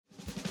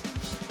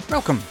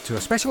Welcome to a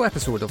special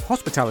episode of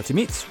Hospitality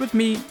Meets with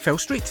me, Phil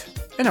Street.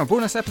 In our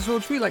bonus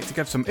episodes, we like to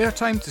give some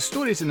airtime to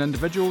stories and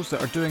individuals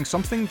that are doing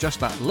something just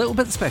that little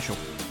bit special.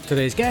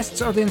 Today's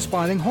guests are the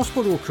inspiring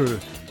Hospital crew,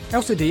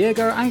 Elsa De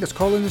Jager, Angus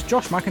Collins,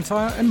 Josh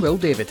McIntyre and Will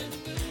David.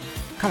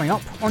 Coming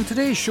up on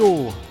today's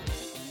show,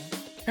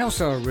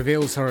 Elsa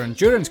reveals her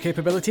endurance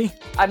capability.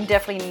 I'm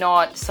definitely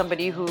not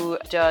somebody who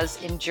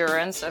does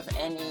endurance of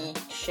any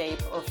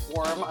shape or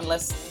form,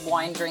 unless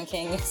wine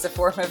drinking is a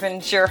form of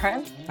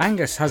endurance.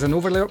 Angus has an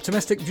overly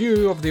optimistic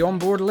view of the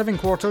onboard living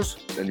quarters.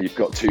 And you've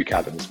got two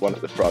cabins, one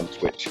at the front,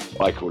 which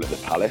I call it the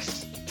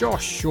palace.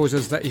 Josh shows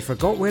us that he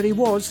forgot where he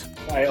was.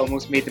 I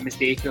almost made the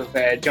mistake of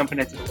jumping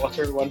into the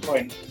water at one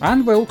point.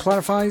 And Will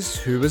clarifies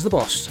who was the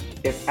boss.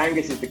 If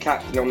Angus is the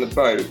captain on the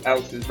boat,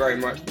 Elsa is very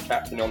much the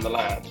captain on the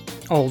land.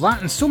 All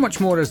that and so much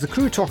more as the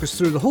crew talk us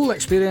through the whole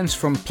experience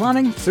from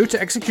planning through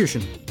to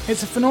execution.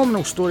 It's a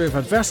phenomenal story of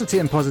adversity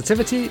and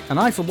positivity, and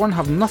I for one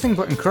have nothing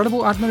but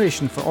incredible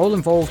admiration for all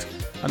involved,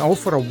 and all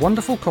for a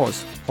wonderful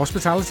cause,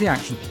 Hospitality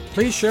Action.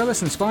 Please share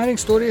this inspiring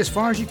story as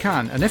far as you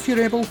can, and if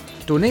you're able,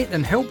 donate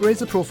and help raise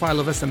the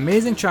profile of this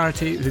amazing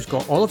charity who's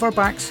got all of our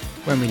backs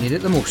when we need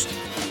it the most.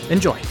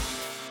 Enjoy.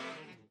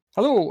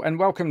 Hello and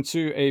welcome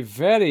to a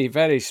very,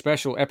 very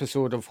special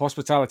episode of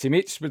Hospitality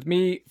Meets with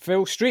me,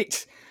 Phil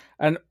Street.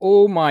 And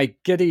oh my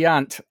giddy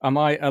aunt, am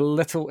I a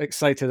little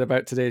excited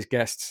about today's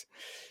guests.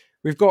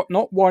 We've got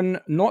not one,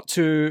 not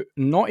two,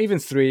 not even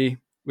three.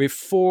 We've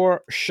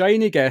four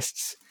shiny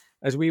guests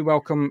as we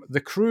welcome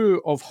the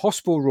crew of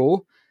Hospital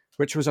Row,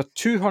 which was a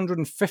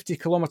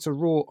 250-kilometre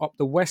row up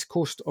the west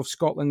coast of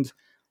Scotland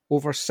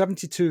over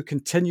 72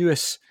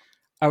 continuous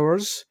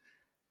hours.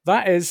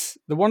 That is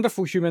the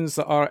wonderful humans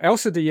that are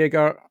Elsa De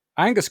Jager,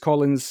 Angus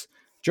Collins,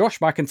 Josh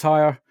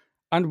McIntyre,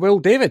 and Will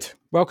David.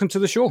 Welcome to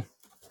the show.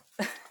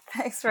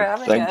 Thanks for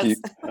having us. Thank you.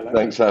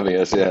 Thanks for having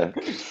us, yeah.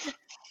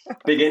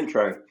 Big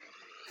intro.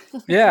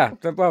 Yeah,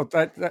 well,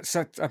 that's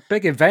a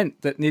big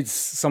event that needs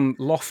some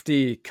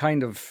lofty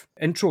kind of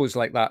intros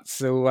like that.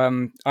 So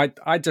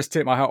I just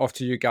take my hat off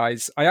to you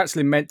guys. I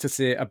actually meant to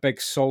say a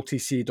big salty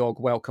sea dog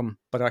welcome,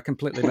 but I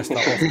completely missed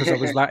that off because I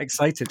was that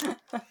excited.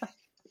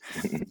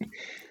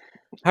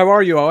 How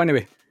are you all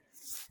anyway?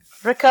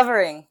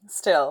 Recovering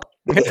still.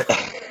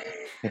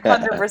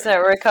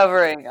 100%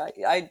 recovering.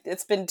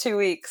 It's been 2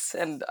 weeks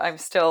and I'm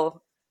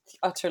still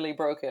utterly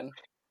broken,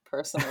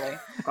 personally.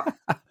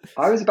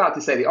 I was about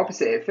to say the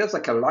opposite. It feels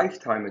like a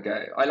lifetime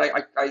ago.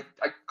 I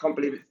can't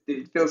believe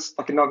it feels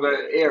like another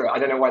era. I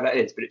don't know why that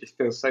is, but it just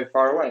feels so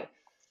far away.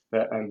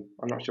 But I'm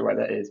not sure why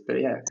that is. But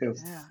yeah, it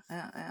feels.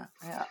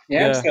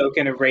 Yeah, I'm still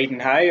kind of riding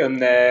high on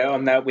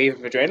that wave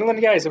of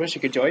adrenaline, guys. I wish you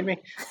could join me.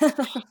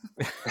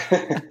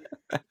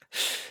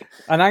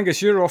 And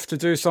Angus, you're off to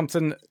do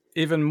something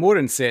even more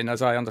insane,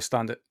 as I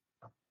understand it.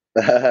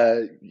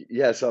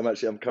 So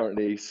I'm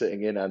currently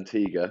sitting in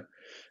Antigua,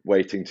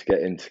 waiting to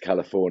get into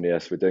California.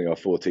 So we're doing our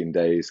 14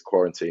 days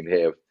quarantine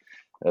here,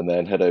 and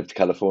then head over to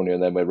California,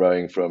 and then we're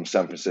rowing from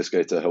San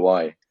Francisco to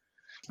Hawaii.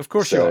 Of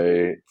course you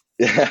are.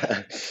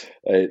 Yeah,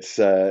 it's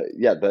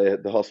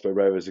the Hospital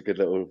Row is a good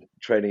little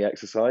training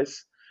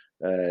exercise,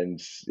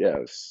 and yeah,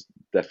 it's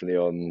definitely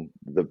on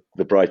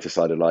the brighter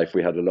side of life.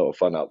 We had a lot of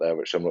fun out there,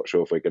 which I'm not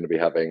sure if we're going to be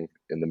having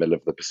in the middle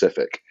of the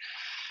Pacific.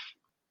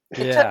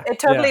 Yeah, it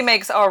totally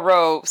makes our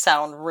row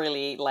sound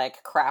really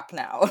like crap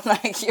now.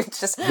 Like you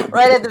just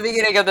right at the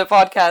beginning of the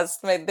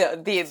podcast made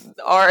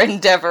our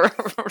endeavor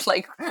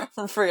like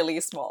really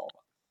small.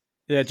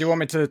 Yeah, do you want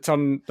me to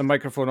turn the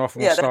microphone off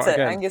and we'll start that's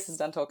it. again? Angus is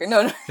done talking.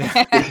 No.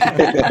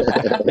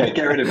 Get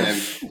rid of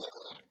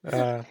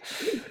him.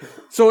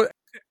 So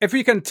if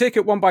we can take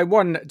it one by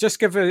one, just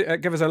give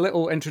us a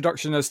little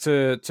introduction as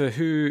to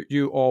who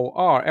you all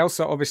are.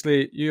 Elsa,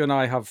 obviously, you and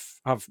I have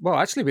well,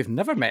 actually, we've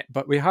never met,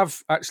 but we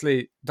have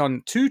actually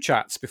done 2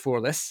 chats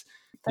before this.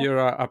 You're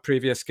a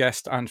previous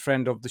guest and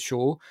friend of the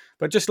show,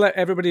 but just let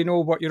everybody know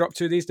what you're up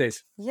to these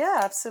days. Yeah,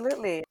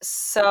 absolutely.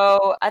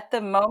 So at the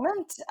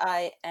moment,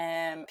 I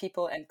am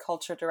people and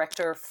culture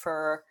director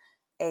for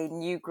a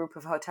new group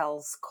of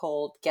hotels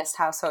called Guest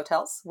House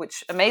Hotels,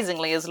 which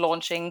amazingly is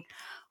launching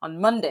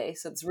on Monday.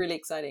 So it's really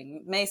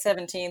exciting. May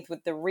 17th,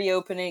 with the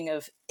reopening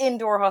of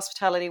indoor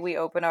hospitality, we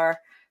open our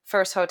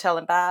first hotel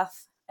in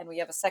Bath, and we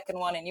have a second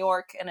one in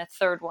York and a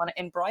third one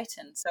in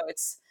Brighton. So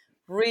it's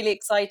really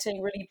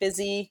exciting, really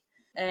busy.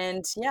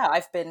 And yeah,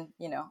 I've been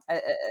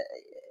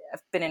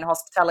in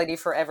hospitality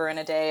forever and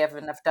a day.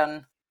 I've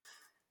done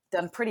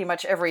pretty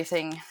much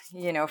everything,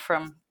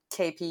 from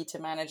KP to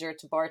manager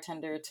to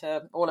bartender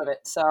to all of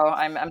it. So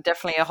I'm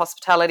definitely a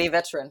hospitality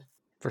veteran.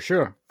 For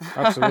sure,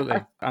 absolutely.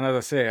 And as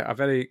I say, a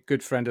very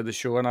good friend of the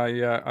show, and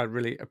I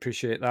really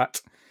appreciate that.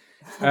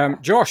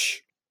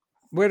 Josh,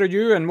 where are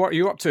you and what are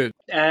you up to?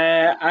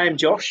 I'm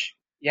Josh.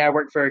 Yeah, I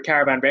work for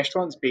Caravan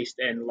Restaurants based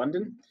in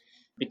London.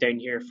 Been down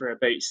here for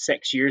about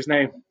 6 years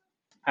now.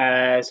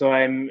 So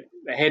I'm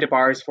the head of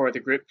bars for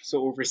the group,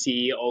 so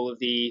oversee all of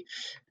the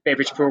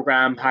beverage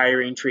program,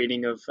 hiring,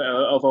 training of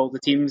all the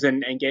teams,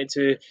 and get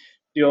to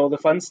do all the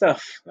fun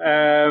stuff,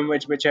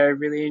 which I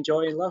really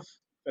enjoy and love.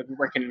 I've been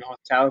working in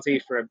hospitality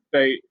for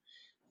about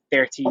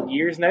 13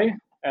 years now.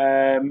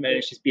 And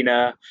it's just been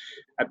a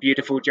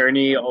beautiful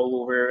journey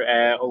all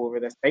over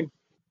this time.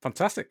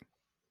 Fantastic.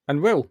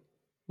 And Will,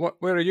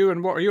 where are you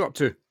and what are you up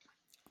to?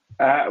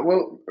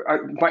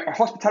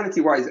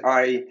 Hospitality-wise,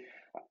 I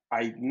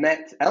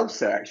met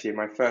Elsa actually in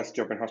my first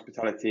job in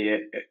hospitality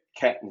at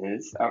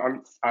Kettner's,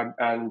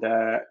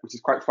 which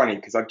is quite funny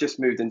because I've just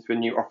moved into a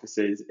new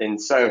offices in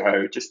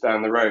Soho, just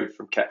down the road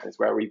from Kettner's,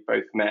 where we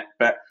both met.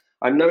 But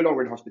I'm no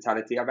longer in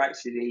hospitality. I'm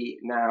actually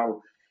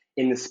now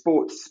in the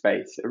sports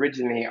space.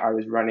 Originally, I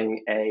was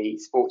running a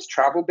sports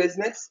travel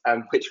business,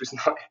 which was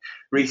not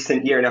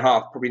recent year and a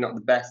half, probably not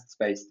the best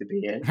space to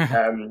be in.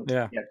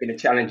 It's been a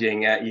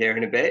challenging year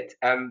and a bit.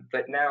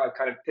 But now I've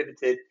kind of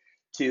pivoted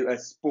to a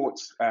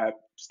sports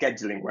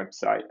scheduling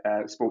website,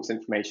 sports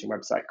information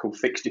website called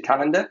Fixture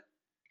Calendar.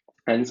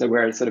 And so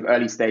we're a sort of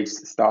early stage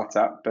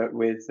startup, but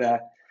with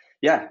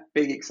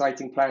big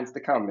exciting plans to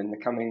come in the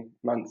coming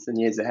months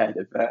and years ahead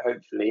of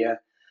hopefully a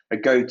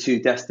go-to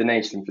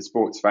destination for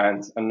sports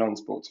fans and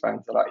non-sports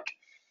fans alike.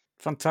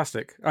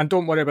 Fantastic. And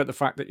don't worry about the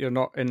fact that you're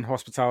not in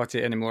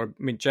hospitality anymore.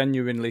 I mean,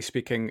 genuinely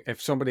speaking,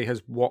 if somebody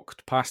has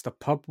walked past a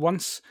pub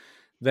once,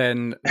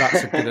 then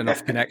that's a good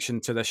enough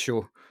connection to this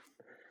show.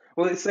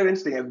 Well, it's so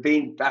interesting. I've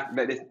been back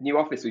at this new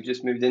office we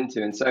just moved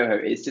into in Soho.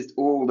 It's just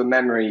all the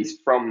memories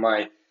from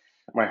my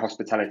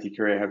hospitality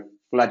career have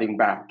flooding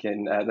back,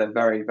 and they're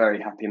very, very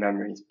happy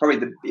memories.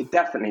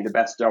 Definitely the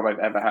best job I've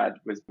ever had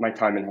was my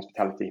time in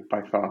hospitality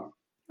by far.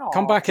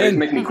 Come back in. It's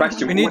making me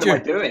question, what am I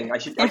doing? I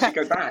should go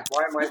back.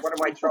 What am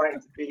I trying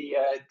to be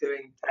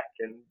doing tech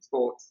and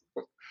sports?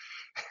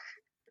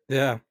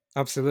 Yeah,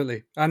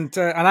 absolutely. And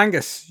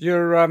Angus,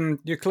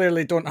 you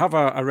clearly don't have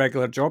a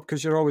regular job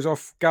because you're always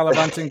off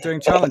gallivanting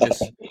doing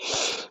challenges.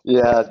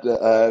 Yeah,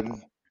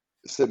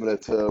 similar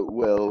to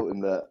Will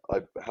in that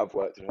I have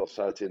worked in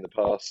hospitality in the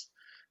past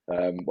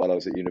while I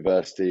was at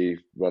university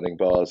running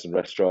bars and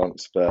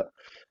restaurants, but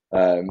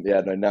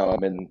now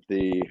I'm in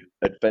the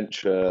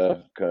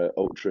adventure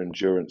ultra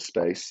endurance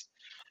space,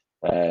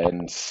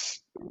 and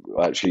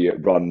I actually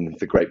run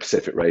the Great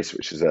Pacific Race,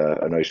 which is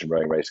an ocean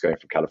rowing race going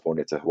from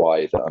California to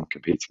Hawaii that I'm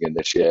competing in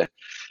this year.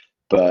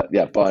 But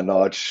yeah, by and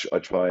large, I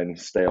try and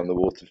stay on the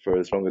water for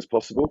as long as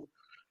possible.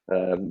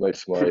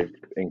 Most of my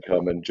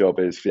income and job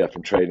is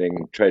from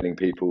training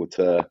people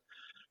to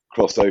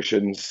cross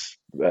oceans,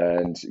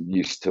 and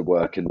used to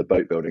work in the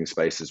boat building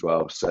space as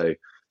well. So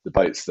the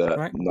boats that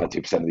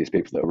 90% of these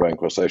people that are rowing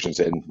cross oceans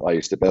in, I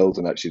used to build,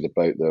 and actually the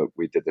boat that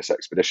we did this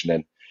expedition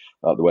in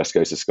up the west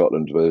coast of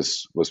Scotland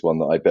was one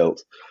that I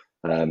built.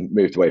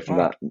 Moved away from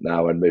that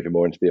now and moving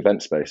more into the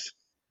event space.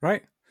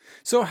 Right.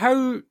 So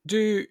how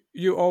do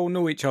you all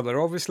know each other?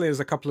 Obviously,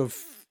 there's a couple of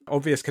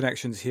obvious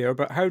connections here,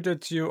 but how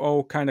did you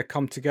all kind of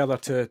come together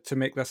to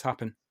make this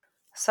happen?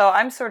 So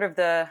I'm sort of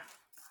the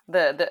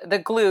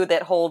glue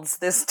that holds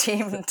this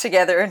team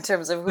together in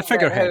terms of who. The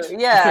figurehead.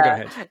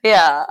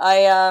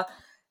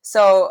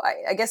 So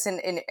I guess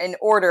in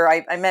order,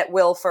 I met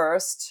Will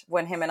first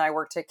when him and I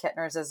worked at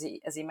Kettner's, as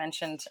he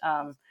mentioned.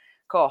 I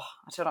don't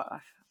know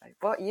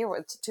what year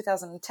was it?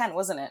 2010,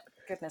 wasn't it?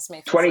 Goodness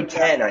me.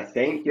 2010, I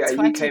think. Yeah,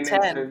 2010. You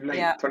came in late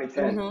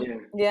 2010.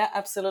 Mm-hmm. Yeah,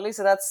 absolutely.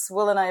 So that's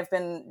Will and I have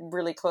been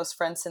really close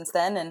friends since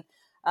then, and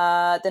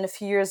then a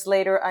few years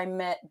later, I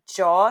met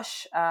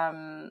Josh.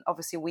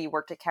 Obviously, we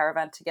worked at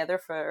Caravan together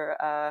for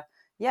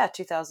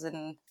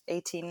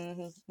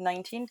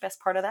 2018-19, best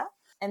part of that.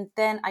 And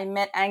then I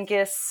met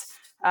Angus,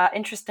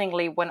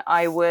 interestingly, when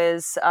I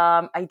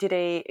did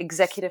a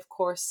executive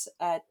course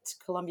at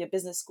Columbia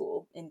Business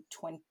School in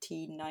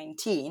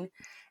 2019.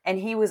 And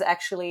he was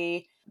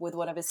actually with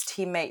one of his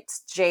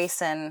teammates,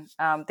 Jason.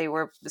 They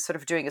were sort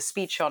of doing a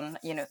speech on,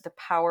 the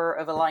power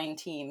of aligned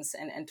teams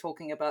and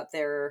talking about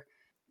their,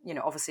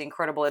 obviously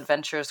incredible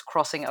adventures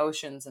crossing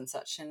oceans and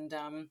such. And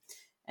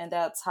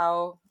that's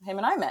how him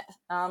and I met.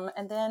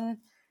 And then,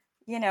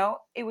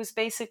 it was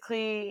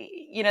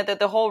basically,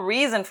 the whole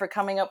reason for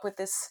coming up with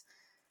this,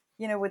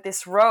 with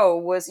this row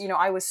was,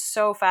 I was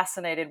so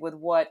fascinated with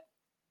what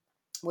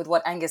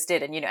Angus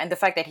did. And the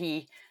fact that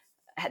he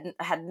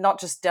had not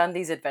just done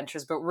these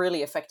adventures, but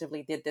really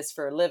effectively did this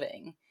for a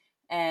living.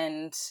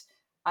 And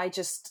I'm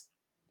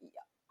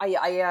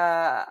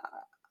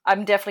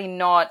definitely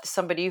not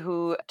somebody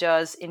who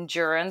does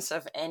endurance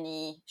of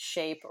any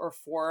shape or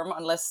form,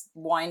 unless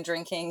wine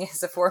drinking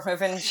is a form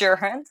of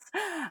endurance.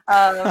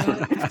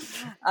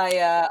 I've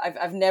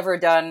never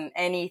done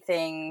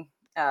anything.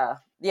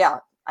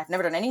 I've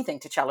never done anything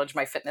to challenge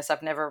my fitness.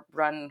 I've never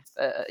run,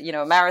 a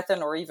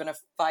marathon or even a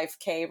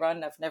 5K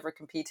run. I've never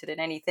competed in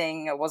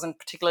anything. I wasn't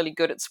particularly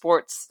good at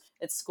sports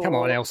at school. Come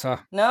on,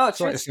 Elsa. No,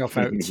 true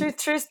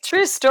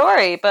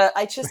story. But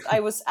I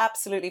was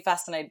absolutely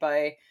fascinated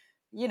by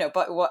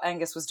what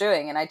Angus was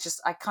doing. And I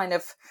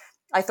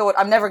thought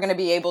I'm never going to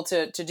be able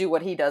to do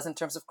what he does in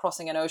terms of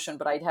crossing an ocean,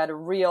 but I'd had a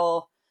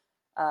real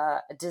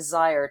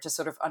desire to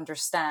sort of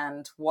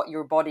understand what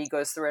your body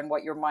goes through and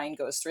what your mind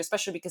goes through,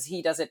 especially because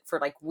he does it for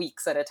like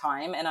weeks at a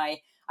time. And I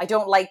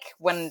don't like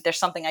when there's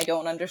something I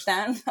don't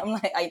understand. I'm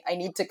like, I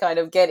need to kind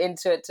of get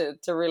into it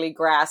to really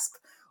grasp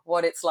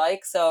what it's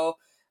like. So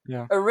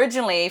Yeah.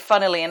 Originally,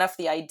 funnily enough,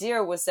 the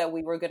idea was that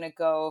we were going to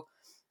go,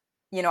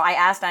 I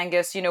asked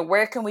Angus,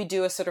 where can we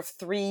do a sort of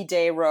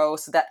 3-day row,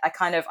 so that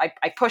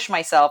I push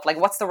myself, like,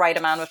 what's the right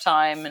amount of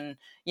time? And,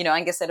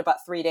 Angus said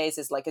about 3 days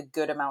is like a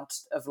good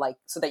amount of, like,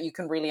 so that you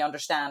can really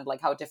understand like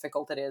how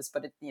difficult it is,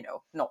 but it,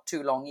 not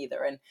too long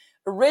either. And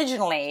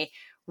originally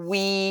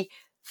we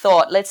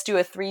thought, let's do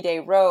a 3-day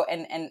row.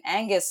 And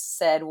Angus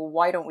said, well,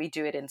 why don't we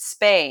do it in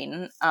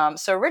Spain?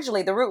 So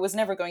originally the route was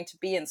never going to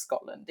be in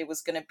Scotland. It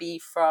was going to be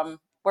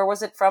from, where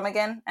was it from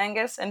again,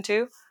 Angus, and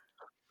to?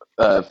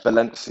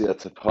 Valencia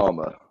to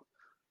Palma.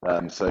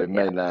 So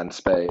mainland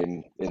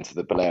Spain into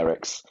the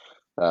Balearics,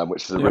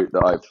 which is a route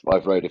that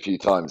I've rode a few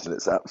times, and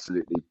it's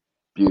absolutely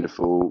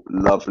beautiful,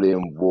 lovely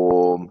and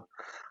warm.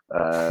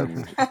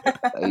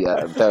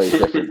 Very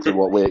different to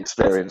what we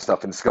experienced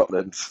up in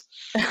Scotland.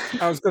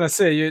 I was going to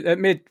say, it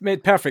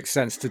made perfect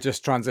sense to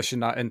just transition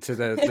that into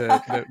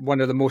the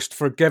one of the most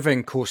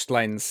forgiving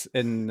coastlines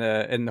in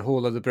the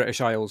whole of the British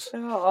Isles.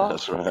 Oh,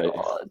 that's right.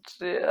 God,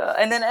 yeah.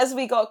 And then as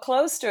we got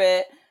close to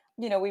it,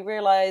 we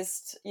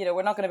realized,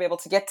 we're not going to be able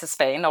to get to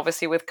Spain.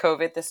 Obviously, with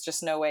COVID, there's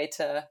just no way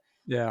to,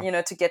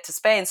 to get to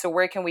Spain. So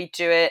where can we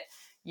do it,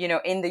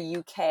 in the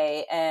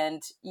UK?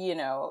 And,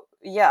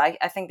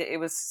 I think that it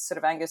was sort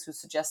of Angus who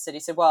suggested, he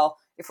said, well,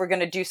 if we're going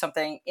to do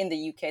something in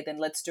the UK, then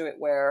let's do it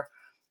where,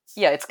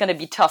 it's going to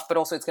be tough, but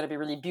also it's going to be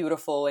really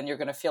beautiful. And you're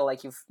going to feel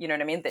like you've,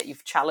 that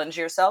you've challenged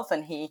yourself.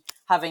 And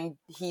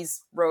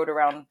he's rode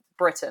around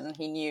Britain,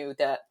 he knew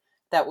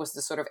that was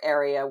the sort of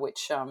area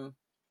which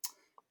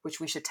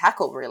we should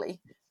tackle,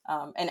 really.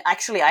 And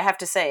actually, I have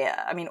to say,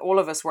 all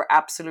of us were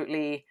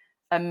absolutely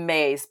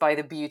amazed by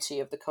the beauty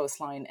of the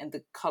coastline and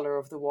the color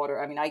of the water.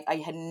 I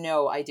had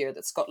no idea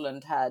that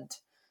Scotland had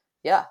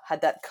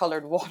that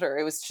colored water.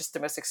 It was just the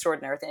most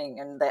extraordinary thing.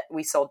 And that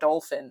we saw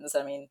dolphins.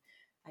 I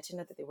didn't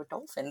know that there were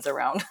dolphins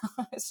around.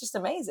 It's just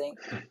amazing.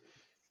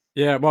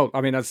 Yeah, well,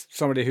 as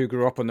somebody who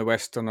grew up on the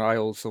Western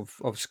Isles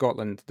of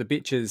Scotland, the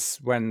beaches,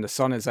 when the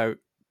sun is out,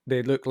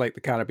 they look like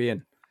the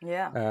Caribbean.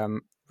 Yeah.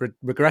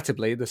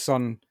 Regrettably, the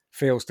sun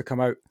fails to come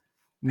out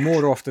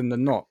more often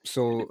than not,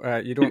 so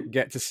you don't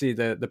get to see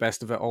the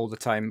best of it all the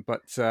time.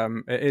 But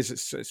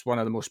it's one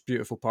of the most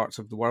beautiful parts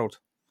of the world.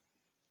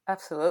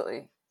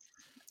 Absolutely.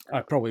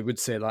 I probably would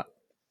say that,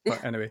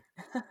 but anyway.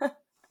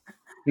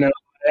 No,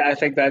 I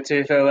think that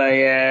too, Phil.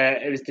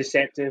 It was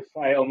deceptive.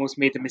 I almost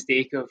made the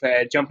mistake of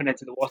jumping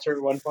into the water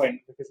at one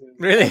point because it was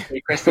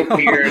really crystal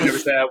clear and there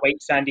was a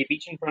white sandy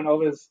beach in front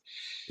of us.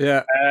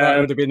 Yeah, that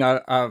would have been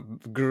a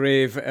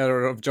grave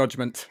error of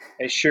judgment.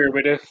 It sure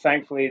would have.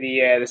 Thankfully,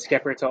 the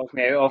skipper talked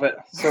me out of it,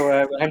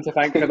 so him to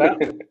thank for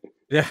that.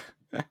 Yeah.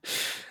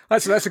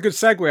 That's a good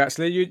segue,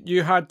 actually.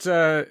 You had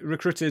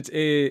recruited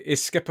a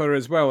skipper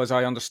as well, as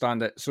I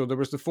understand it. So there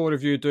was the four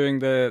of you doing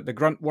the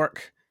grunt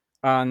work,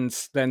 and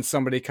then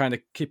somebody kind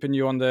of keeping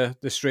you on the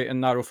straight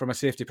and narrow from a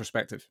safety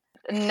perspective.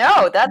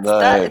 No, that is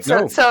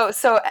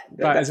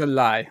a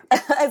lie.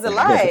 It's a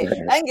lie.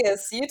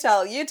 Angus, you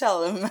tell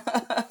him.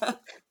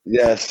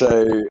 Yeah,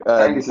 so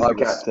Angus is the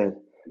captain.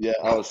 Yeah,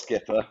 I was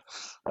skipper.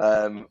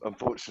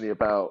 Unfortunately,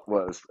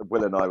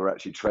 Will and I were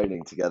actually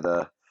training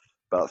together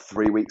about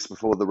 3 weeks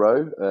before the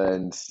row,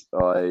 and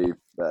I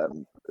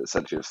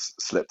essentially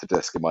slipped a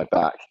disc in my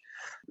back.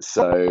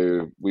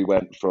 So we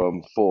went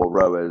from 4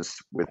 rowers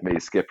with me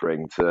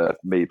skippering to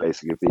me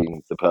basically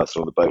being the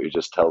person on the boat who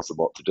just tells them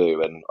what to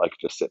do, and I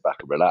could just sit back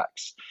and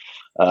relax.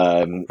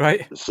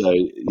 Right. So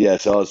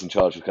I was in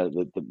charge of kind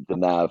of the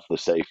nav, the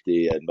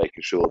safety, and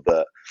making sure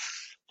that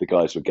the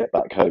guys would get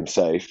back home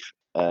safe,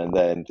 and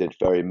then did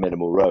very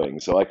minimal rowing.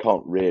 So I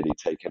can't really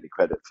take any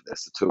credit for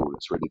this at all.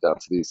 It's really down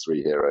to these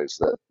 3 heroes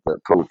that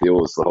pulled the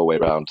oars the whole way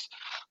around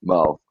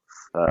Mull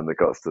that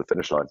got us to the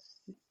finish line.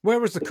 Where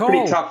was the call?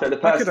 Pretty tough that the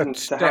person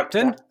stepped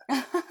in.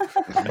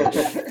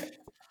 It's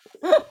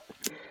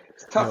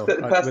tough that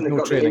the person that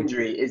got the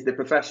injury is the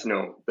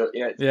professional. For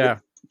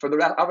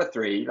the other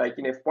 3,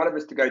 if one of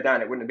us to go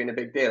down, it wouldn't have been a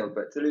big deal.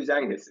 But to lose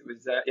Angus, it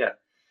was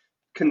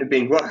couldn't have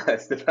been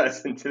worse. The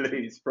person to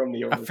lose from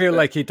the. I feel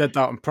like he did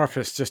that on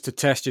purpose just to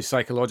test you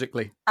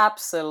psychologically.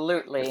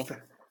 Absolutely.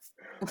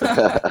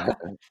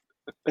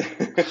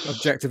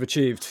 Objective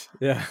achieved.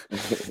 Yeah.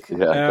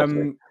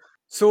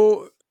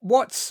 So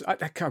what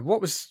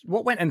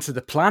went into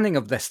the planning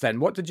of this then?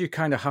 What did you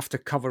kind of have to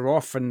cover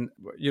off, and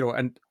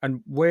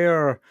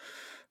where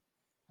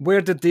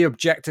did the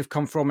objective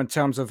come from in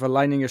terms of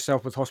aligning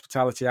yourself with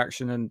Hospitality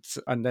Action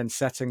and then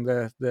setting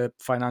the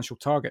financial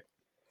target?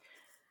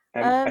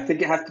 I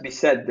think it has to be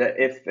said that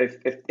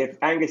if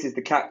Angus is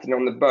the captain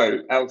on the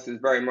boat, Elsa is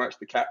very much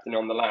the captain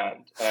on the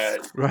land.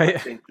 Right. I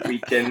think we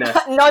can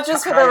not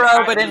just for the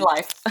row, but in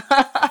life.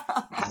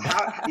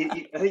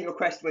 I think your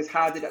question was,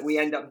 how did we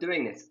end up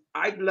doing this?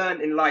 I've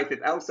learned in life,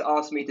 if Elsa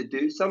asks me to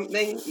do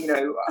something,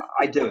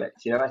 I do it.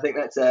 I think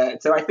that's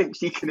so I think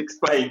she can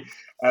explain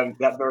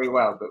that very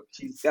well. But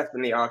she's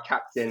definitely our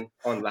captain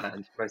on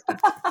land most of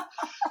the time.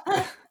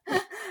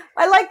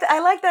 I like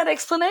that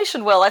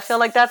explanation, Will. I feel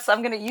like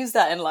I'm going to use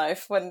that in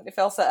life. If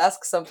Elsa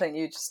asks something,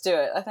 you just do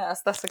it. I think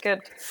that's a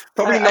good.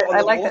 Probably not on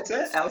the like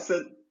water.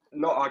 Elsa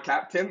not our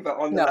captain, but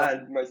on the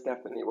land, most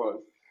definitely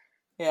was.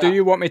 Yeah. Do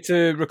you want me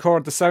to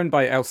record the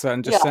soundbite, Elsa,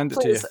 and just send it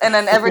please. to you? And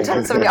then every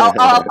time somebody,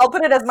 I'll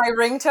put it as my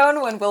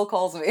ringtone when Will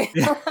calls me.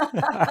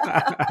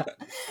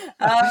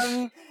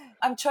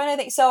 I'm trying to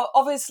think. So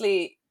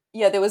obviously,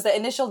 there was the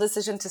initial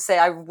decision to say,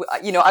 I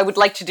would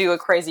like to do a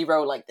crazy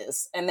row like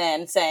this, and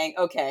then saying,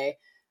 okay,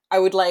 I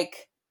would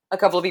like a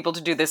couple of people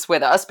to do this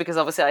with us, because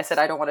obviously I said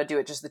I don't want to do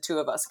it just the two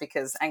of us,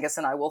 because Angus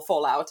and I will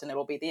fall out and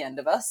it'll be the end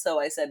of us. So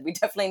I said we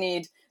definitely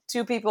need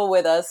two people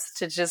with us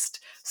to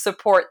just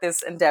support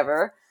this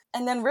endeavor.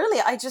 And then really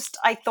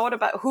I thought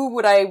about who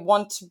would I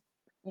want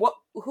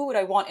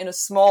in a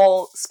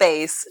small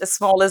space as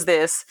small as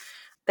this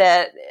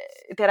that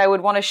I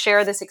would want to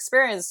share this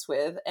experience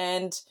with.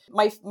 And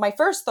my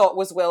first thought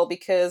was Will,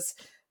 because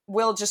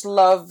Will just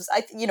loves,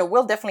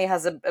 Will definitely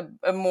has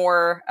a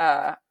more,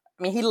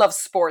 he loves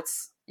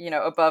sports,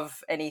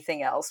 above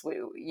anything else.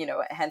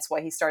 Hence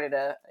why he started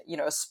a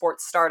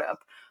sports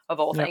startup of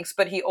all things.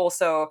 But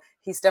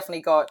he's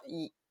definitely got,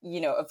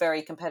 a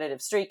very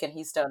competitive streak, and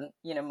he's done,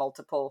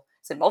 multiple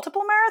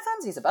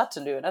marathons. He's about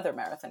to do another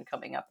marathon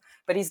coming up,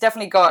 but he's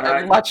definitely got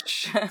a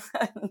much.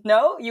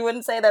 No, you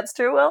wouldn't say that's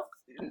true, Will?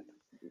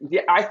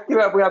 Yeah,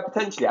 well,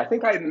 potentially. I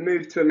think I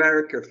moved to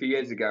America a few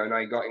years ago, and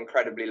I got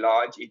incredibly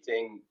large,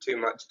 eating too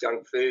much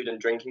junk food and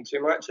drinking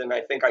too much. And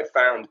I think I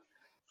found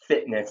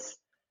fitness,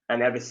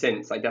 and ever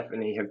since, I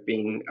definitely have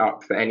been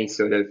up for any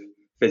sort of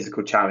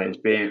physical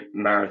challenge, be it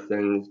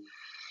marathons,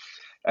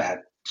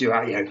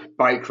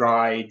 bike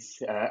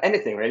rides,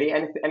 anything really,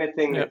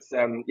 anything that's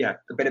a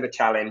bit of a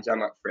challenge.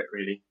 I'm up for it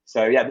really.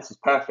 So this is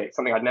perfect.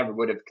 Something I never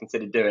would have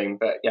considered doing,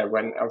 but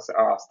when Elsa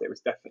asked, it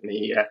was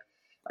definitely.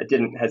 I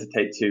didn't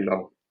hesitate too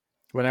long.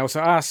 When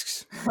Elsa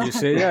asks, you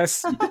say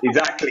yes.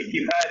 Exactly,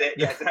 you heard it.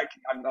 Yeah,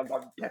 exactly.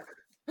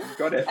 You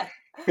got it.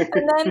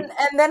 and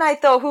then I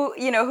thought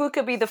who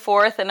could be the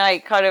fourth, and I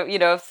kind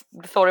of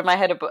thought in my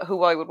head about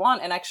who I would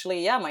want, and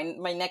actually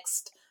my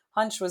next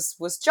hunch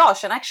was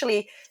Josh. And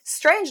actually,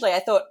 strangely, I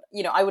thought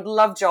I would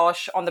love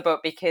Josh on the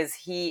boat, because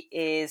he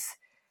is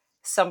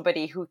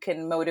somebody who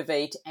can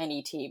motivate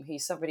any team.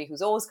 He's somebody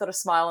who's always got a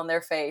smile on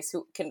their face,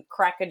 who can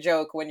crack a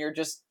joke when you're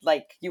just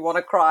like you want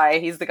to cry.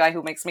 He's the guy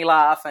who makes me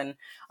laugh. And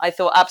I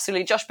thought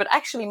absolutely Josh, but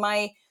actually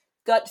my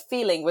gut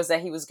feeling was that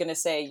he was going to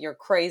say, "You're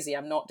crazy,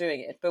 I'm not doing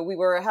it." But we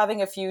were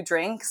having a few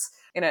drinks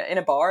in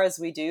a bar, as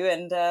we do,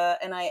 and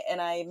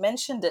I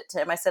mentioned it to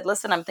him. I said,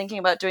 "Listen, I'm thinking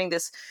about doing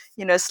this,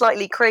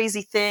 slightly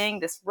crazy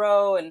thing, this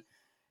row," and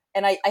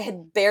I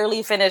had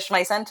barely finished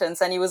my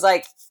sentence, and he was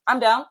like, "I'm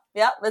down.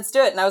 Yeah, let's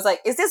do it." And I was like,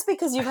 "Is this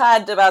because you've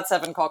had about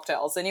 7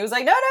 cocktails?" And he was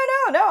like, No,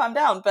 I'm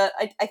down. But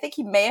I think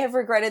he may have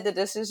regretted the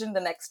decision the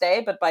next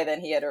day, but by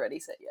then he had already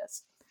said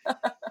yes.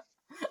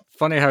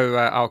 Funny how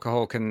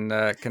alcohol can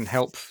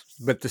help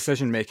with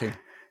decision making.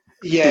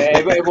 Yeah,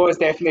 it was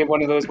definitely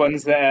one of those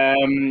ones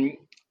that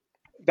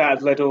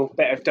that little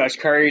bit of Dutch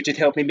courage had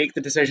helped me make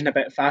the decision a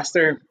bit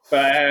faster.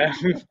 But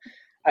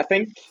I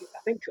think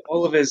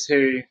all of us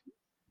who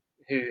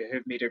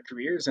have made our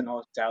careers in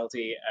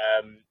hospitality,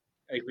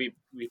 like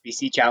we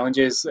see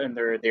challenges and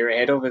they're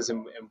ahead of us,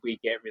 and we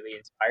get really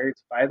inspired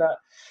by that.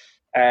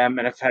 And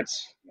I've had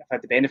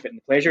the benefit and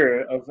the pleasure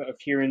of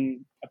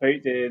hearing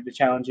about the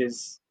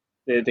challenges,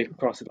 the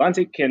cross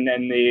Atlantic and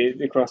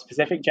the cross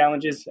Pacific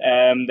challenges,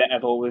 that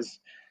I've always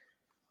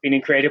been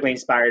incredibly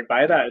inspired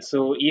by that.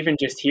 So even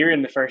just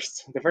hearing the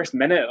first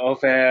minute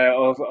of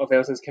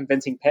Elsa's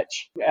convincing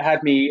pitch, it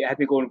had me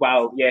going,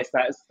 wow, yes,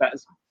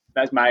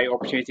 that's my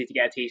opportunity to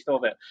get a taste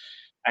of it.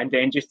 And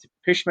then just to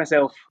push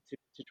myself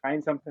to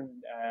trying something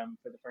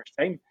for the first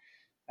time.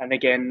 And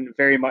again,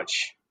 very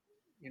much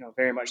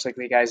like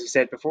the guys who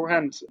said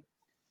beforehand,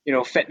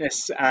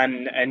 fitness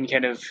and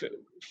kind of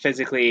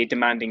physically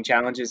demanding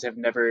challenges have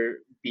never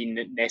been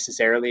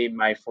necessarily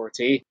my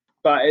forte.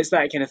 But it's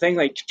that kind of thing,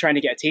 like trying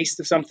to get a taste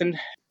of something,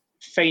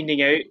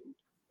 finding out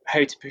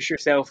how to push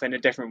yourself in a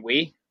different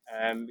way,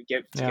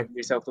 give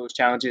yourself those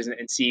challenges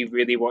and see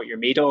really what you're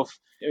made of.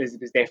 It was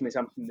definitely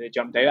something that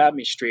jumped out at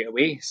me straight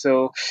away.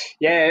 So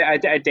yeah,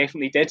 I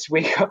definitely did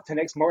wake up the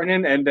next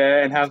morning and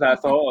have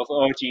that thought of,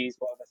 oh geez,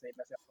 what have I signed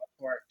myself up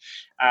for?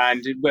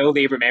 And will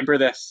they remember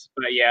this?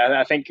 But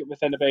yeah, I think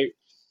within about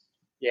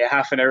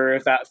half an hour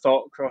of that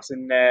thought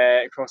crossing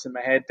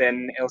my head,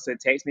 then Elsa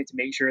texted me to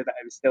make sure that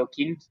I was still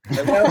keen.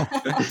 Like, well,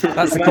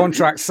 that's the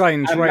contract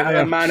signed right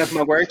there. I'm a man of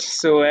my word,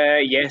 so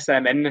yes,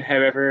 I'm in.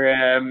 However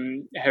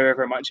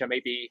much I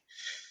might be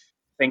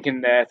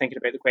thinking about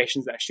the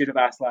questions that I should have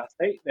asked last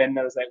night, then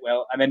I was like,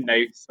 well, I'm in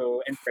now,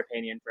 so in for a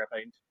penny, in for a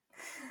pound.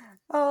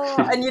 Oh,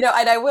 and and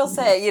I will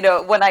say,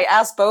 when I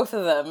asked both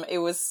of them, it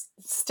was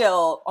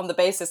still on the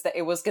basis that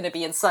it was going to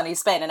be in sunny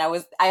Spain, and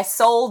I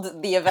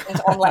sold the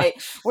event on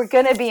like, we're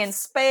going to be in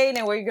Spain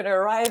and we're going to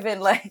arrive in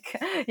like,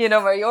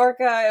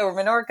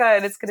 Menorca,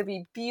 and it's going to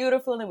be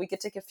beautiful, and we could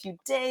take a few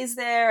days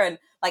there, and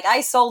like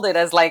I sold it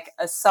as like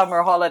a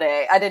summer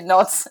holiday. I did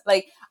not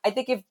I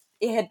think if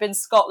it had been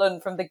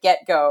Scotland from the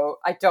get-go,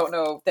 I don't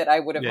know that I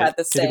would have had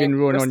the same been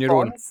rowing on your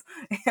own.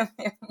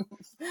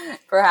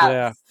 Perhaps.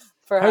 Yeah.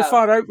 How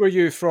far out were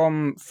you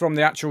from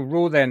the actual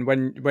row then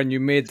when you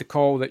made the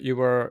call that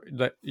you're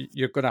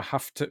going to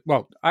have to?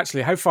 Well,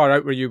 actually, how far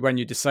out were you when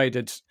you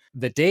decided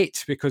the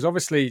date? Because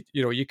obviously,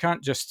 you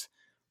can't just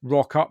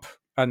rock up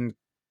and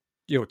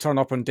turn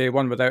up on day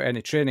one without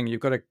any training.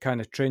 You've got to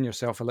kind of train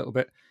yourself a little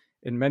bit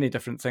in many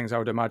different things, I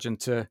would imagine,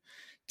 to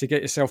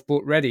get yourself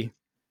boat ready.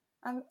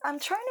 I'm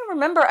trying to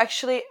remember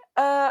actually.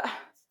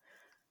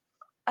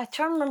 I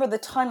try to remember the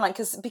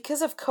timeline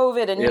because of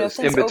COVID and it was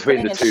things in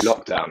between the two and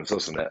lockdowns,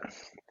 wasn't it?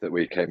 That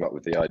we came up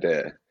with the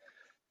idea.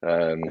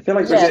 I feel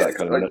like that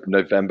kind of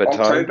November time.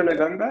 October,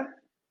 November.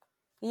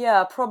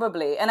 Yeah,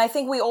 probably. And I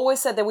think we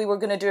always said that we were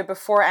going to do it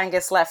before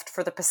Angus left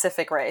for the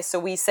Pacific race. So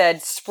we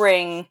said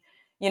spring.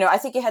 I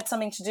think it had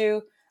something to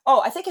do.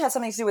 Oh, I think it had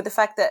something to do with the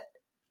fact that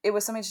it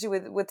was something to do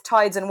with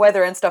tides and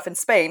weather and stuff in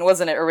Spain,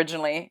 wasn't it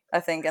originally? I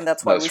think, and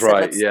that's why we said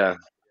right. Yeah.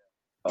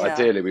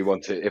 Ideally, we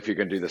want to, if you're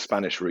going to do the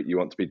Spanish route, you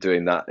want to be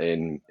doing that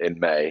in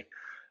May.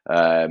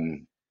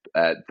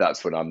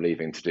 That's when I'm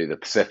leaving to do the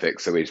Pacific,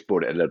 so we just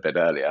bought it a little bit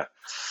earlier.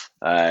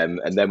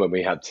 And then when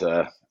we had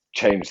to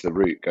change the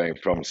route going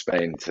from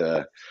Spain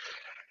to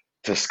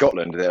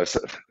Scotland, there was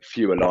a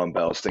few alarm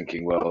bells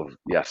thinking, well,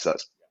 yes,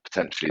 that's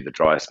potentially the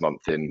driest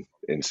month in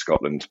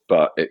Scotland,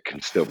 but it can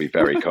still be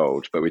very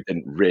cold. But we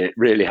didn't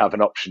really have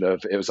an option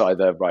of, it was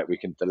either, right, we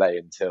can delay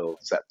until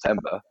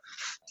September,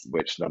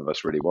 which none of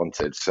us really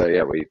wanted. So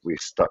yeah, we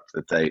stuck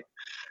to the date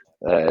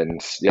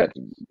and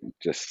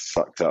just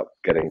sucked up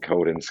getting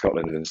cold in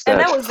Scotland instead.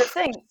 And that was the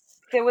thing.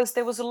 There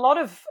was a lot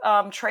of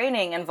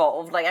training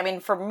involved. Like, I mean,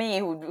 for me,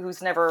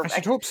 who's never... I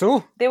should hope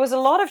so. There was a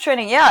lot of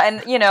training, yeah.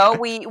 And,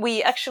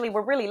 we actually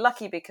were really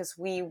lucky because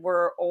we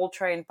were all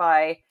trained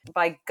by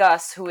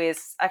Gus, who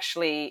is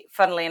actually,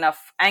 funnily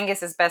enough,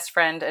 Angus's best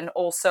friend. And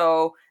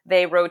also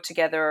they rode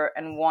together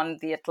and won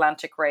the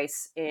Atlantic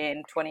race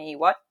in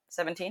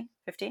 17,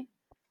 15?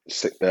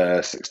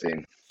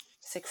 16.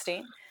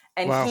 16.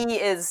 And wow. He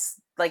is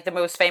like the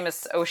most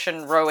famous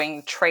ocean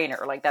rowing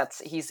trainer. Like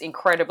he's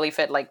incredibly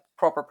fit, like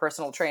proper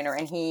personal trainer.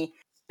 And he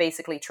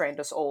basically trained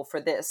us all for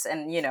this.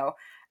 And,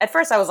 at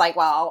first I was like,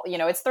 well,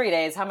 it's 3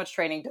 days. How much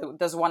training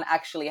does one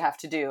actually have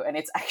to do? And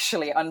it's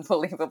actually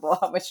unbelievable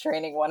how much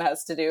training one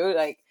has to do.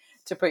 Like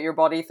to put your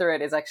body through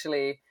it is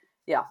actually,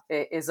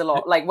 it is a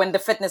lot. Like when the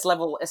fitness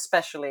level,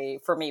 especially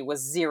for me,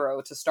 was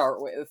 0 to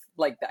start with,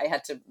 like I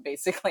had to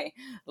basically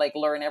like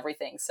learn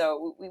everything.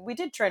 So we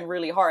did train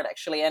really hard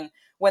actually. And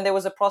when there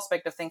was a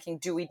prospect of thinking,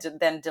 do we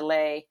then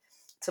delay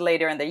to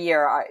later in the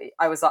year,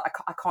 I was like,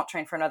 I can't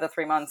train for another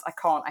 3 months. I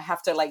can't. I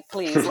have to, like,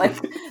 please. Like,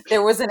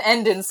 there was an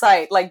end in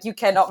sight. Like, you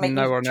cannot make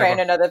me train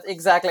another.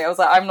 Exactly. I was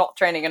like, I'm not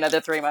training another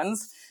 3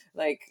 months.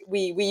 Like,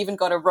 we even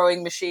got a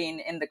rowing machine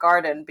in the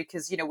garden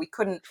because, we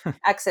couldn't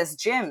access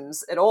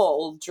gyms at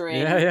all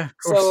during. Yeah,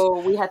 so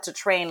we had to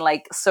train,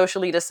 like,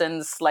 socially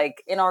distanced,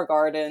 like, in our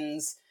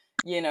gardens,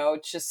 and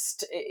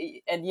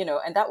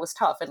that was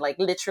tough. And, like,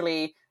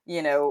 literally,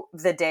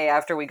 the day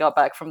after we got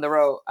back from the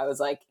row, I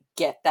was like,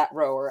 get that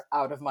rower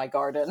out of my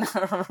garden.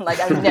 Like,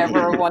 I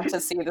never want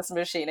to see this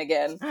machine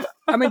again.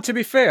 I mean, to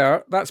be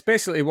fair, that's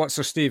basically what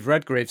Sir Steve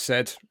Redgrave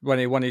said when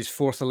he won his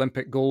 4th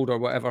Olympic gold or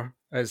whatever,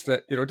 is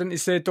that, didn't he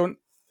say, don't,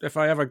 if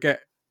I ever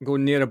go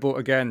near a boat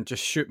again,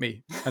 just shoot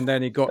me. And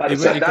then he got...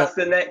 That's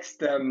the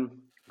next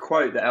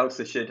quote that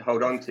Elsa should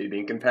hold on to,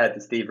 being compared to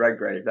Steve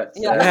Redgrave. That's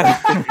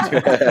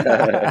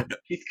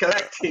He's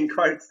collecting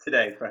quotes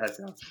today for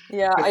herself.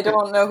 Yeah, I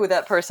don't know who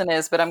that person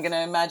is, but I'm going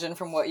to imagine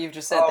from what you've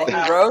just said that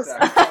he rose.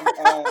 Come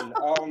on.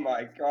 Oh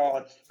my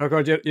God. Oh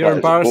God, you're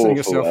embarrassing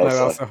yourself now,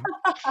 Elsa.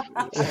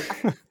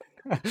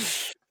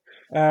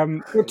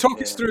 Well,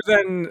 talk us through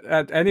then,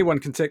 anyone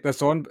can take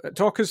this on,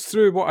 talk us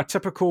through what a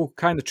typical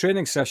kind of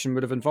training session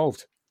would have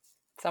involved.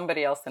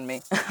 Somebody else than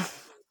me.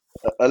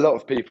 A lot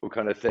of people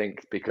kind of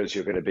think because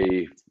you're going to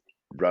be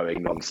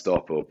rowing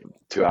non-stop or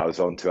 2 hours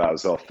on, 2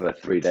 hours off for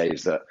 3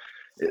 days that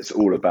it's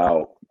all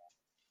about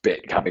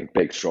having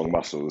big, strong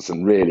muscles.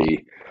 And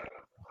really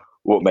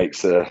what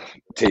makes a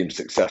team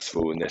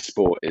successful in this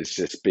sport is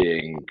just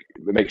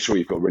make sure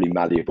you've got a really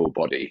malleable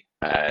body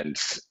and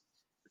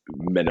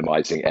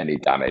minimizing any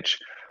damage.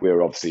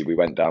 We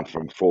went down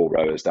from 4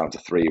 rowers down to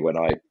 3 when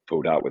I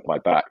pulled out with my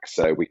back.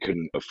 So we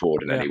couldn't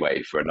afford in any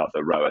way for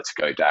another rower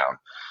to go down.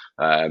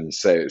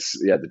 So it's,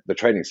 the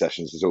training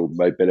sessions is all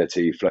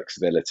mobility,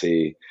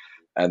 flexibility,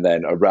 and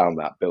then around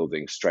that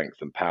building strength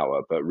and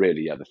power. But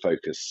really, the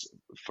focus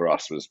for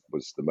us was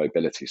the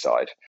mobility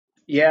side.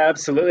 Yeah,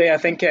 absolutely. I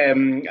think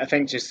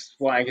just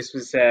what Angus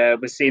was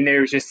saying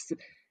there was just,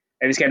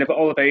 it was kind of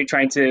all about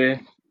trying to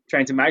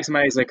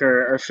maximize like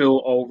our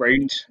full all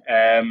round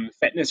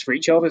fitness for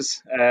each of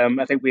us.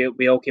 I think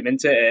we all came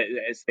into it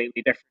at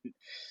slightly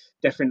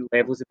different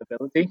levels of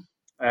ability.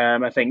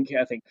 I think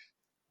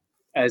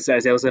as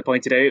Elsa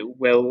pointed out,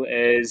 Will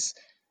is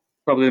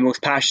probably the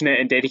most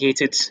passionate and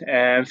dedicated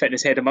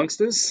fitness head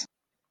amongst us.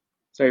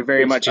 So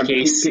very much a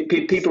case.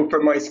 People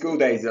from my school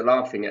days are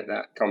laughing at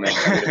that comment.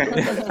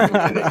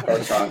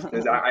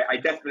 I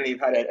definitely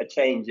have had a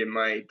change in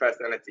my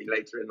personality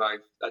later in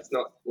life. That's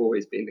not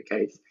always been the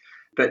case.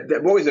 But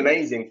what was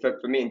amazing for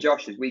me and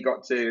Josh is we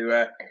got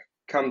to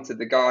come to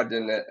the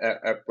garden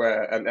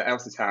at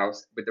Elsa's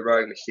house with the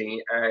rowing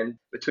machine, and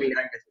between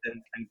Angus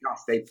and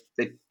Gus,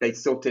 they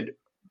sorted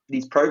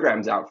these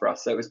programs out for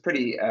us. So it was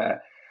pretty.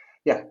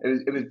 It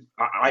was.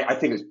 I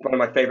think it was one of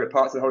my favourite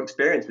parts of the whole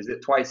experience. Was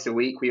that twice a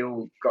week we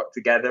all got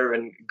together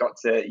and got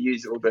to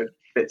use all the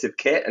bits of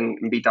kit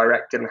and be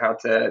directed on how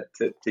to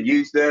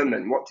use them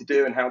and what to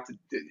do and how to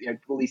do,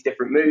 all these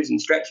different moves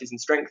and stretches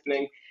and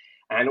strengthening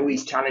and all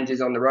these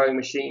challenges on the rowing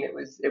machine. It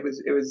was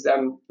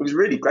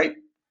really great,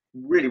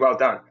 really well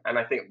done. And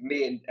I think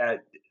me and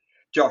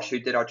Josh, who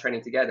did our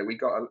training together, we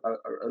got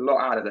a lot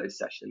out of those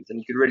sessions, and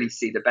you could really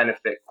see the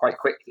benefit quite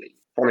quickly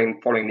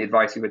following the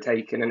advice we were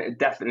taking. And it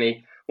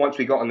definitely, once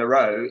we got on the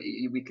row,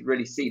 we could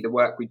really see the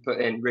work we put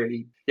in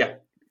really,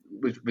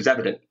 was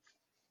evident.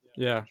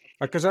 Yeah,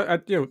 because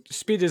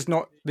speed is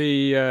not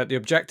the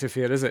objective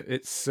here, is it?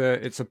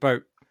 It's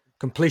about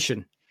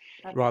completion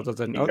rather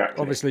than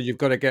obviously you've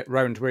got to get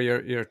round where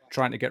you're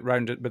trying to get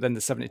round it within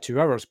the 72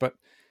 hours, but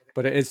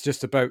it is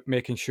just about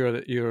making sure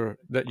that you're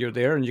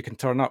there and you can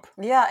turn up.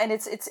 Yeah, and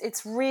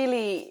it's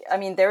really, I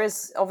mean, there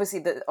is obviously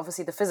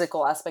the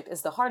physical aspect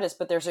is the hardest,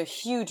 but there's a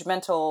huge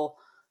mental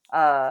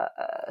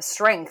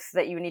strength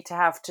that you need to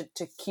have to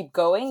keep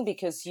going,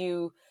 because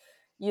I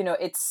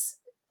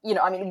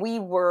mean, we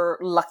were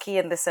lucky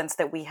in the sense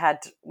that we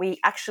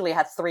actually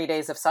had 3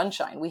 days of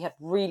sunshine. We had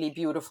really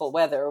beautiful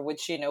weather,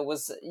 which,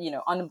 was,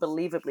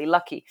 unbelievably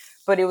lucky,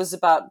 but it was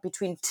about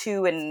between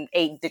 2 and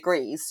 8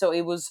 degrees. So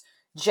it was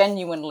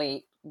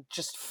genuinely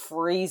just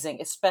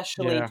freezing,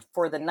 especially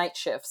for the night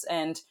shifts.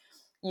 And,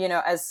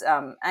 as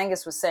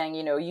Angus was saying,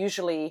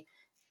 usually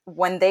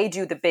when they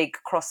do the big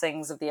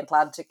crossings of the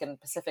Atlantic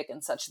and Pacific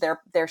and such,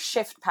 their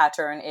shift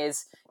pattern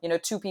is,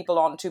 2 people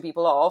on, 2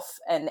 people off,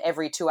 and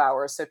every 2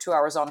 hours. So 2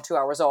 hours on, 2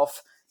 hours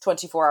off,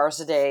 24 hours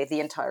a day, the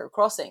entire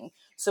crossing.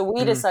 So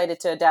we decided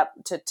to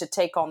adapt to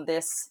take on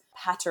this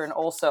pattern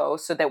also,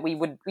 so that we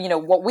would,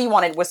 what we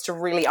wanted was to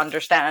really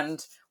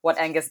understand what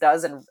Angus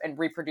does and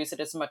reproduce it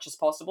as much as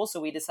possible. So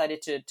we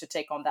decided to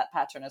take on that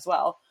pattern as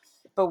well.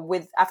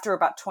 But after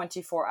about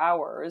 24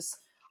 hours,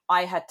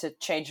 I had to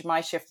change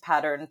my shift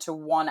pattern to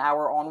 1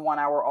 hour on, 1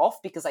 hour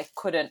off, because I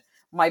couldn't,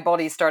 my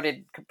body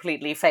started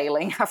completely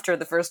failing after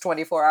the first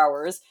 24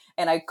 hours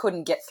and I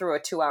couldn't get through a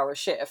 2-hour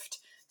shift.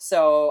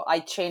 So I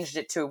changed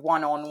it to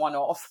 1 on, 1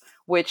 off,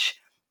 which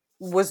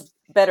was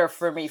better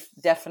for me,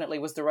 definitely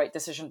was the right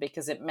decision,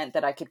 because it meant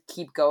that I could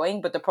keep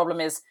going. But the problem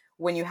is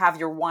when you have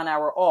your 1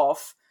 hour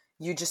off,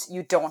 you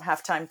don't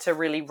have time to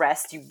really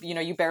rest.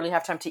 You barely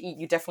have time to eat.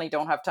 You definitely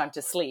don't have time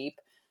to sleep.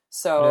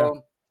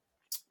 So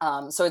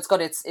so it's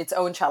got its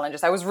own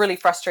challenges. I was really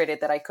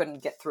frustrated that I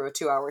couldn't get through a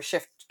 2-hour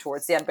shift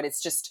towards the end, but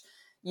it's just,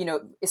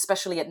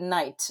 especially at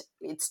night,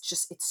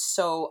 it's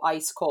so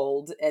ice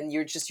cold, and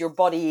your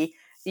body,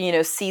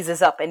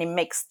 seizes up, and it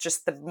makes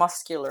just the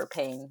muscular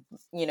pain,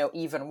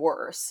 even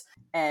worse.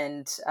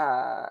 And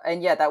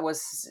that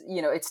was,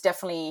 it's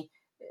definitely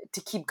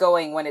to keep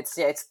going when it's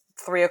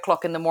 3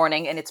 o'clock in the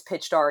morning and it's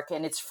pitch dark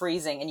and it's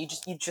freezing and you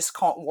just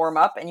can't warm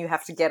up, and you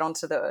have to get on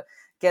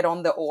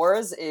the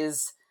oars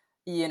is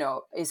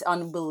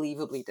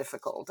unbelievably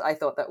difficult. I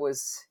thought that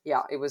was,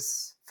 it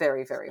was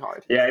very, very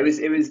hard. Yeah,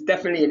 it was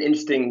definitely an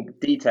interesting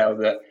detail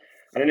that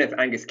I don't know if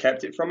Angus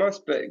kept it from us,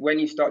 but when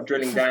you start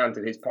drilling down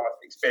to his past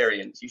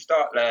experience, you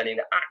start learning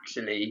that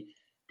actually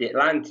the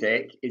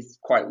Atlantic is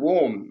quite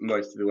warm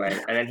most of the way.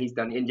 And then he's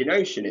done the Indian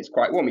Ocean, it's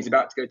quite warm. He's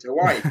about to go to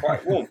Hawaii,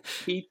 quite warm.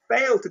 He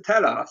failed to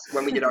tell us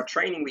when we did our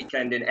training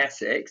weekend in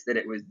Essex that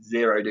it was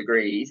 0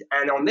 degrees.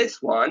 And on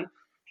this one,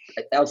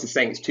 Elsa's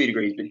saying it's 2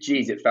 degrees, but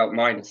geez, it felt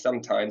minus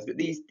sometimes. But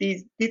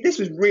this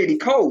was really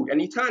cold.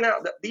 And you turn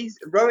out that these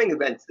rowing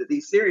events that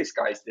these serious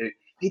guys do,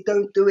 they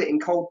don't do it in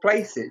cold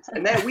places.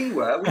 And there we've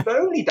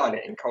only done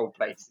it in cold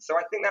places. So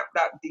I think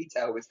that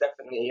detail was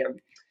definitely,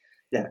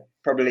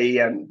 probably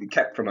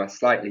kept from us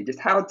slightly. Just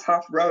how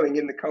tough rowing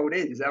in the cold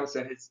is, as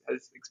Elsa has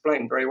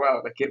explained very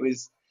well. Like, it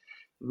was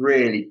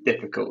really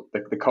difficult.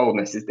 The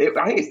coldness is,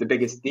 I think it's the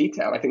biggest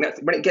detail. I think that's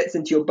when it gets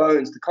into your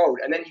bones, the cold,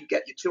 and then you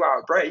get your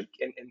 2-hour break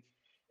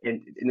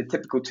in a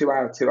typical 2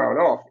 hour and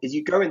off, is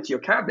you go into your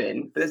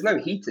cabin, but there's no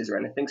heaters or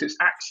anything, so it's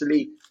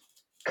actually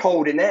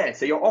cold in there.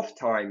 So your off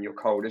time, you're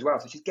cold as well.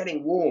 So just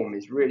getting warm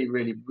is really,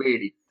 really,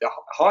 really the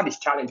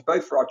hardest challenge,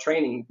 both for our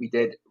training. We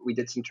did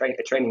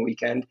a training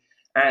weekend,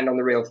 and on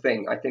the real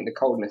thing. I think the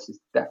coldness is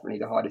definitely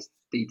the hardest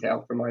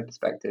detail from my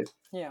perspective.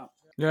 Yeah.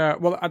 Yeah,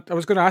 well, I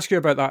was going to ask you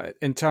about that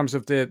in terms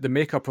of the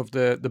makeup of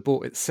the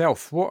boat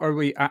itself. What are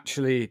we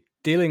actually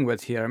dealing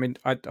with here? I mean,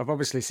 I've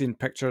obviously seen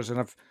pictures, and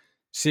I've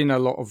seen a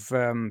lot of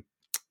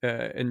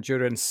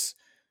endurance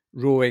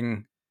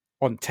rowing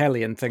on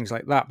telly and things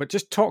like that. But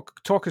just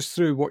talk us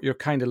through what you're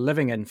kind of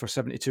living in for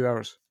 72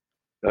 hours.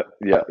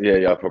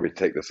 I'll probably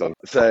take this on.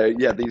 So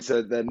these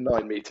are the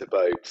 9-meter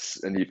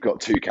boats, and you've got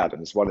 2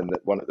 cabins, one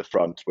at the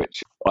front,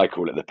 which I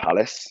call it the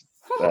Palace.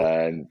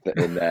 And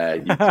in there,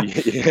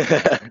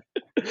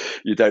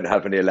 you don't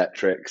have any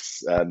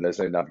electrics, and there's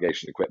no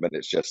navigation equipment.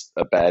 It's just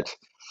a bed.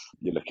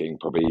 You're looking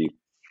probably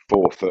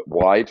 4 foot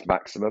wide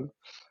maximum.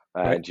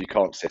 and you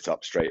can't sit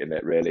up straight in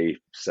it really.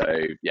 So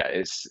yeah,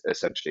 it's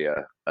essentially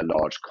a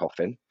large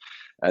coffin.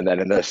 And then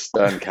in the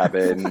stern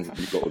cabin,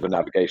 you've got all the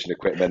navigation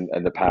equipment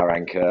and the power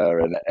anchor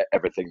and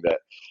everything that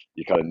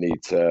you kind of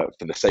need to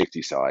for the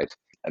safety side.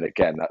 And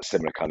again, that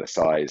similar kind of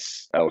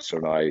size. Elsa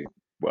and I,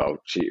 well,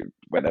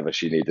 whenever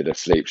she needed a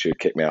sleep, she would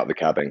kick me out of the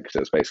cabin because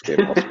it was basically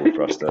impossible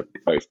for us to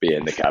both be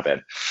in the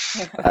cabin.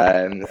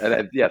 And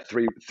then yeah,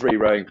 three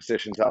rowing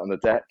positions out on the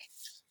deck,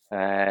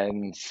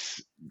 and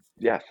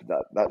yeah,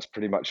 that's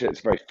pretty much it. It's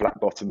a very flat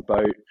bottom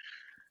boat.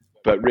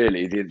 But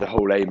really, the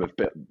whole aim of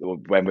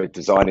when we're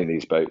designing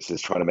these boats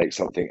is trying to make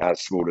something as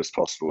small as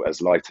possible,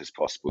 as light as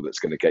possible, that's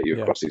going to get you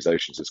across these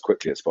oceans as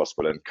quickly as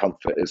possible. And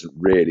comfort isn't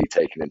really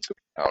taken into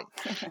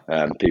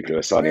account. People who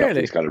are signing up for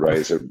these kind of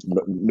rows are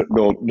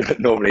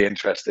normally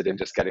interested in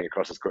just getting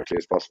across as quickly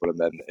as possible and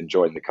then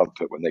enjoying the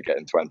comfort when they get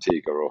into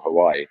Antigua or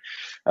Hawaii.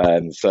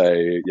 And so,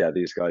 yeah,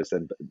 these guys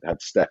then had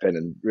to step in,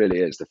 and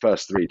really is the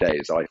first 3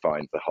 days I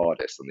find the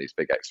hardest on these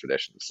big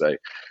expeditions. So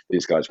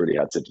these guys really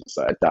had to just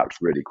adapt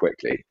really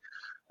quickly.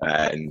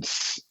 And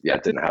yeah,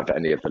 didn't have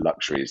any of the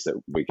luxuries that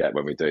we get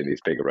when we're doing these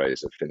bigger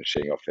rows of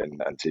finishing off in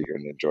Antigua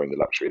and enjoying the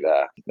luxury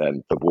there.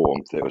 And the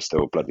warmth, it was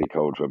still bloody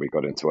cold when we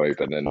got into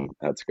Oban and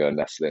had to go and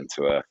nestle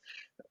into a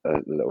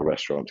little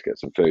restaurant to get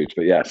some food.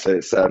 But yeah, so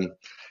it's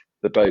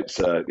the boats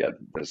are, yeah,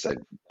 as I say,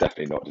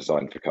 definitely not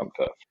designed for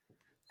comfort.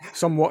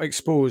 Somewhat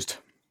exposed.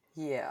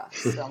 Yeah,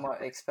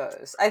 somewhat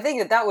exposed. I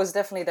think that was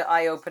definitely the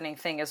eye-opening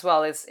thing as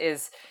well.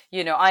 Is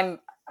you know, I'm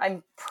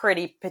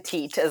pretty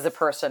petite as a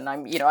person.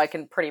 I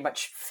can pretty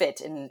much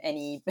fit in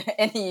any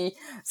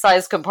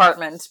size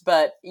compartment.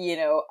 But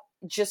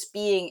just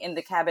being in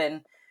the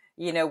cabin,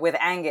 with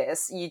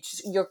Angus,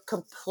 you're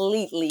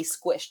completely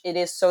squished. It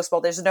is so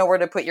small. There's nowhere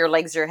to put your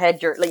legs, your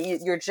head.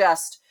 You're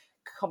just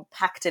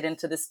compacted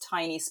into this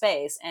tiny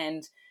space.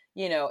 And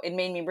it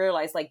made me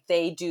realize, like,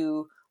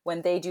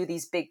 when they do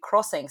these big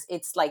crossings,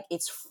 it's like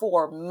it's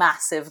 4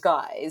 massive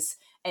guys.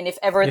 And if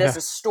ever there's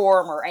a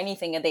storm or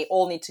anything and they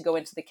all need to go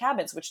into the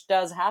cabins, which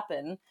does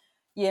happen,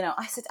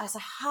 I said,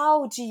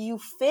 how do you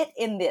fit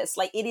in this?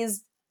 Like, it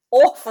is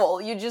awful.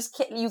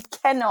 You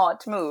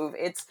cannot move.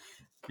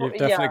 You've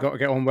definitely got to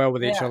get on well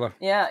with each other.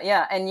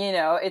 Yeah. And,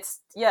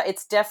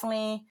 it's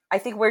definitely, I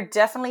think we're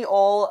definitely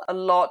all a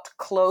lot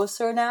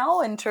closer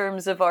now in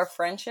terms of our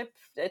friendship,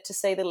 to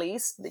say the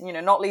least.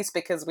 Not least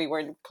because we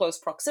were in close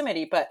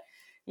proximity, but,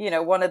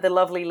 one of the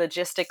lovely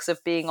logistics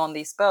of being on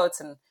these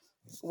boats, and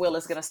Will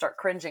is going to start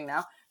cringing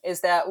now,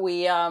 is that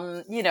we,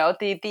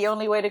 the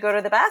only way to go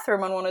to the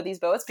bathroom on one of these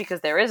boats,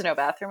 because there is no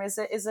bathroom, is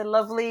a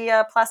lovely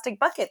plastic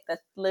bucket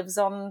that lives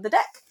on the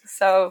deck.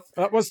 So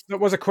that was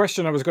a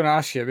question I was going to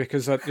ask you,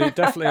 because you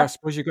definitely, I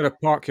suppose, you've got to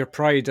park your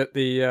pride at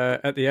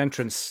the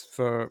entrance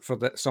for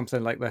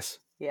something like this.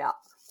 Yeah.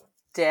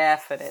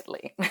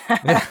 Definitely.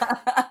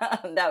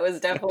 That was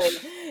definitely,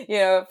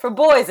 for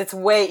boys, it's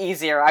way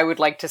easier, I would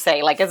like to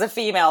say. Like, as a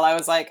female, I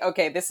was like,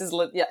 okay, this is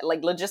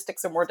like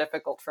logistics are more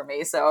difficult for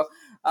me. So,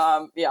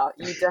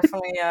 you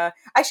definitely,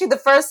 actually the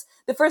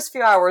first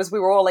few hours we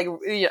were all like,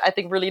 I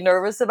think, really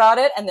nervous about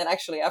it. And then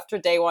actually after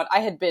day 1, I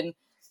had been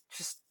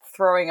just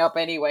throwing up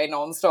anyway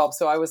nonstop.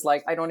 So I was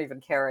like, I don't even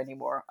care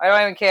anymore. I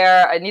don't even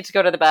care. I need to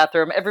go to the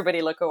bathroom.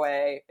 Everybody look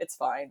away. It's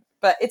fine.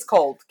 But it's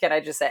cold. Can I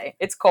just say?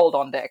 It's cold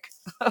on deck.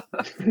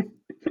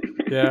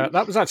 Yeah,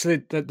 that was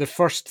actually the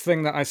first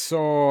thing that I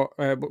saw.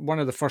 One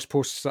of the first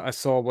posts that I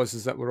saw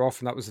was that we're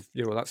off, and that was,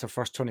 that's our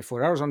first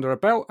 24 hours under our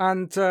belt.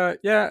 And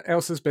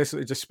Elsa's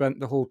basically just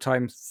spent the whole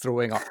time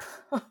throwing up.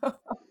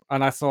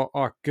 And I thought,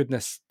 oh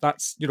goodness,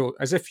 that's,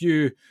 as if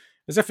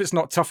it's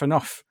not tough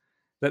enough,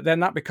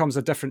 that becomes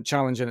a different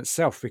challenge in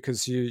itself,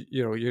 because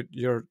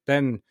you're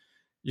then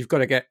you've got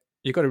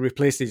to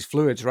replace these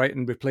fluids, right,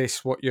 and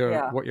replace what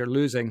you're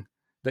losing,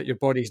 that your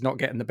body's not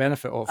getting the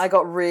benefit of. I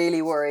got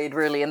really worried,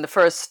 really, in the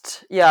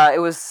first. Yeah, it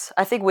was.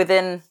 I think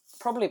within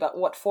probably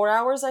about 4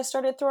 hours I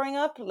started throwing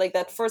up. Like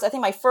that first. I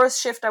think my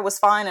first shift I was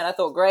fine, and I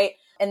thought great.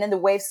 And then the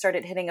waves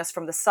started hitting us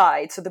from the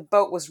side, so the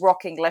boat was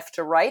rocking left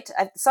to right.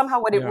 And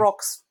somehow when it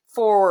rocks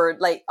forward,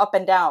 like up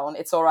and down,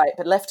 it's all right,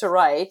 but left to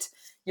right,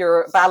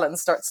 your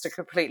balance starts to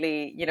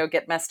completely,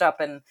 get messed up.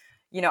 And,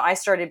 I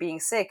started being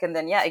sick, and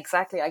then,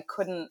 exactly. I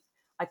couldn't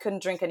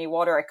drink any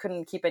water. I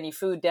couldn't keep any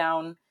food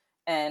down.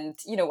 And,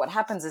 what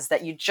happens is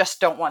that you just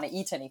don't want to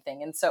eat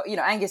anything. And so,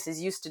 Angus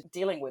is used to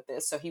dealing with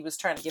this. So he was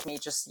trying to give me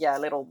just,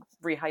 little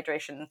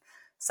rehydration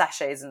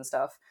sachets and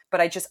stuff.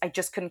 But I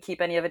just couldn't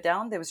keep any of it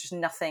down. There was just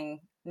nothing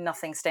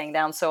staying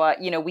down. So,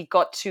 we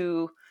got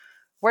to,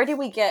 where did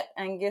we get,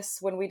 Angus,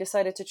 when we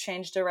decided to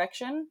change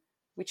direction?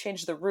 We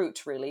changed the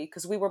route, really,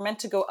 because we were meant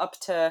to go up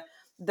to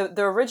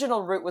the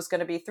original route was going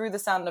to be through the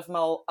Sound of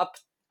Mull, up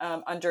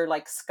under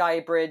like Skye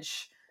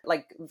Bridge,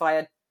 like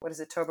via,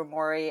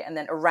 Tobermory, and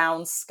then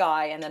around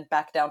Skye, and then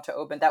back down to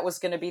Oban. That was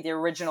going to be the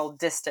original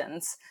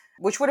distance,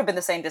 which would have been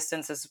the same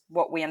distance as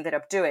what we ended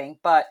up doing.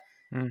 But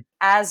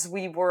as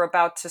we were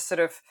about to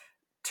sort of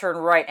turn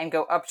right and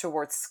go up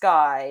towards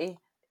Skye,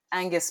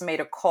 Angus made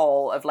a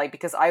call of like,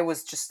 because I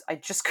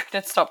just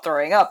couldn't stop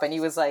throwing up, and he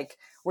was like,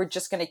 we're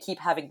just going to keep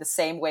having the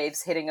same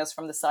waves hitting us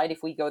from the side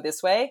if we go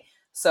this way.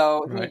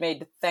 So he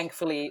made,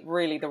 thankfully,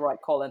 really the right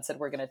call and said,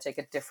 we're going to take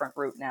a different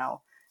route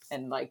now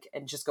and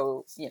just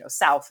go,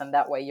 south. And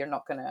that way you're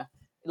not going to,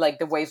 like,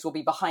 the waves will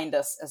be behind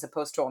us as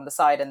opposed to on the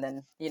side. And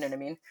then, you know what I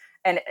mean?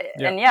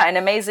 And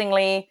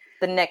amazingly,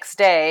 the next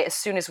day, as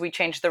soon as we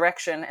changed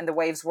direction and the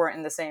waves weren't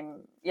in the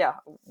same,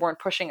 weren't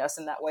pushing us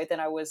in that way, then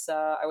I was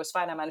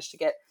fine. I managed to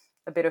get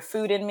a bit of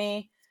food in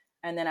me.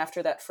 And then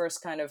after that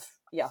first kind of,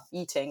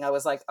 eating, I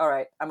was like, all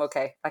right, I'm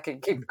okay. I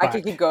can keep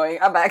going.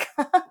 I'm back.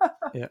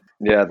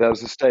 Yeah, there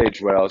was a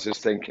stage where I was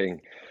just thinking,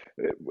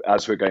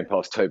 as we're going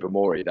past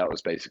Tobermory, that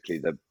was basically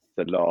the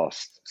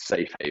last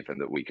safe haven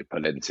that we could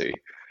pull into.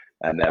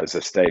 And there was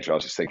a stage where I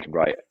was just thinking,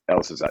 right,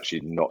 Elsa's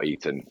actually not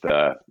eaten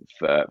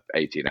for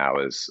 18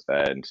 hours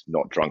and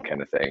not drunk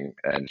anything,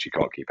 and she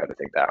can't keep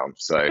anything down.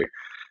 So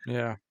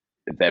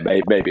there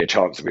may be a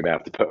chance that we may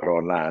have to put her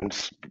on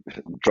land,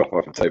 drop her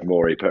off at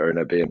Tobermory, put her in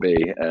a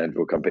B&B, and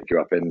we'll come pick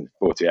you up in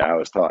 48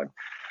 hours' time.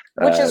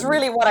 Which is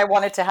really what I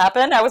wanted to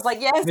happen. I was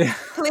like, yes,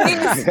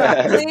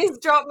 please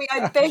drop me.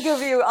 I beg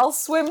of you. I'll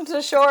swim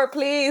to shore,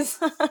 please.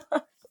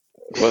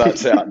 Well,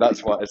 that's it.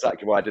 That's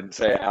exactly why I didn't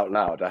say it out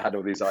loud. I had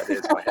all these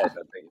ideas in my head.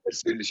 I think as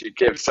soon as you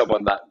give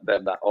someone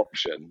that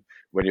option,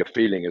 when you're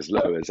feeling as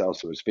low as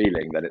Elsa was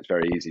feeling, then it's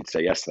very easy to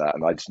say yes to that.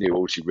 And I just knew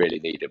all she really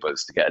needed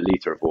was to get a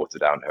litre of water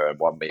down her in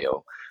one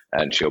meal,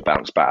 and she'll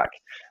bounce back.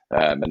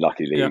 And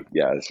luckily,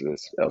 as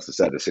Elsa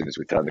said, as soon as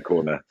we turned the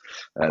corner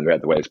and we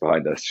had the waves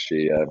behind us,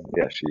 she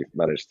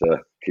managed to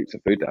keep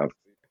some food down.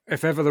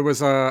 If ever there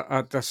was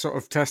a sort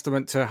of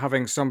testament to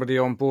having somebody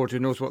on board who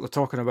knows what they're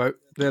talking about,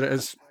 there it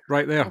is,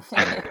 right there.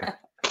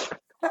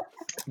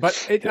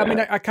 But I mean,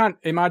 I can't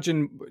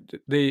imagine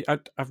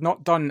I've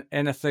not done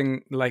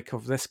anything like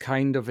of this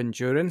kind of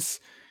endurance.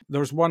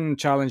 There was one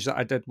challenge that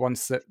I did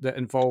once that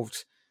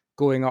involved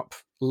going up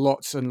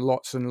lots and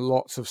lots and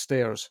lots of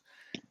stairs.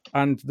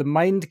 And the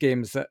mind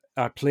games that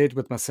I played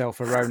with myself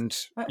around,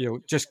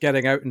 just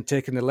getting out and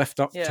taking the lift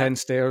up 10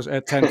 stairs,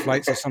 10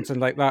 flights or something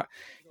like that.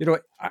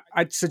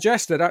 I'd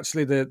suggest that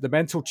actually the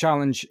mental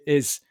challenge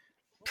is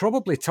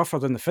probably tougher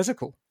than the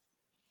physical.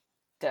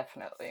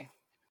 Definitely.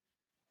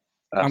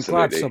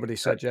 Absolutely. I'm glad somebody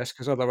said yes,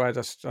 because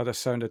otherwise I'd have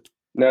sounded.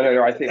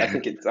 No. I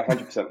think it's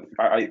 100%.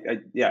 I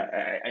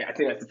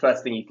think that's the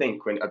first thing you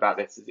think about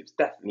this. Is it's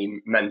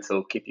definitely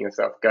mental, keeping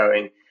yourself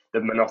going. The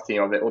monotony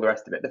of it, all the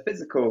rest of it. The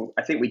physical,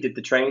 I think we did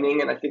the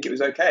training, and I think it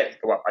was okay.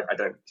 Well, I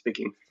don't want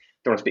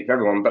to speak for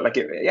everyone, but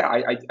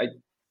I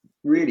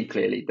really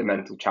clearly the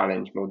mental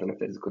challenge more than a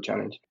physical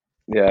challenge.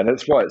 Yeah, and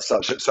that's why it's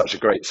such a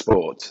great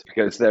sport,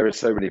 because there are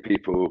so many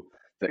people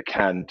that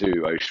can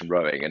do ocean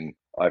rowing, and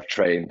I've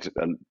trained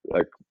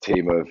a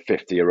team of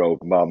 50-year-old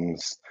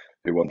mums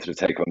who wanted to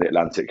take on the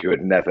Atlantic, who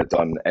had never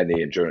done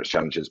any endurance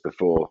challenges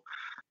before,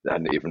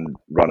 and even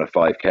run a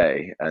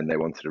 5K, and they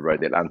wanted to row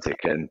the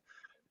Atlantic. And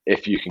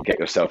if you can get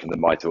yourself in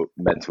the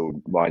mental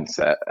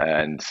mindset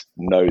and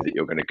know that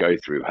you're going to go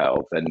through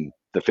hell, then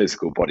the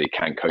physical body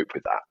can cope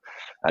with that.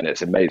 And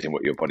it's amazing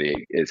what your body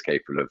is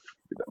capable of,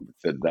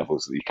 the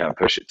levels that you can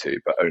push it to,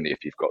 but only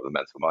if you've got the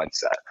mental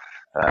mindset.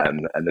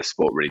 And the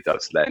sport really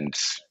does lend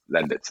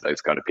it to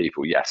those kind of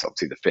people. Yes,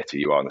 obviously the fitter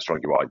you are and the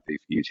stronger you are, the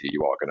easier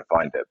you are going to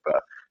find it,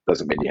 but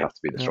doesn't mean you have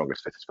to be the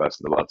strongest, fittest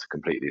person in the world to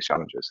complete these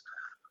challenges.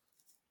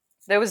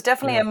 There was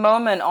definitely a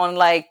moment on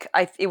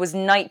it was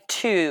night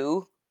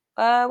 2.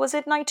 Was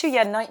it night 2?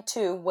 Yeah, night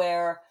 2,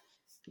 where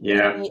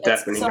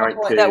definitely night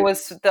 2. That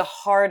was the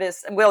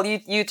hardest. Well,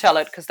 you tell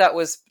it, because that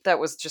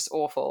was just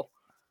awful.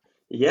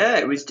 Yeah,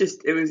 it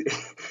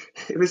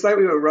was like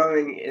we were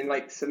rowing in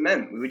like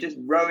cement. We were just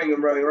rowing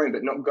and rowing,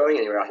 but not going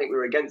anywhere. I think we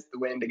were against the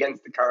wind,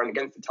 against the current,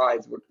 against the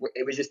tides.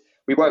 It was just,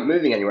 we weren't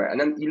moving anywhere.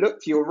 And then you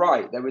look to your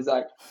right, there was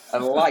like a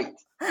light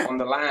on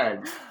the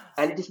land,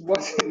 and it just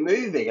wasn't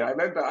moving. And I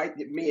remember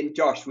me and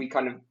Josh, we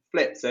kind of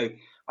flipped. So I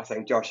was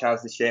saying, Josh,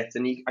 how's the shift?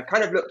 And I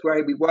kind of looked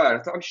where we were, and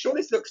I thought, I'm sure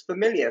this looks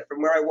familiar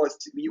from where I was.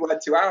 You were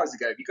 2 hours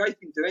ago. Have you guys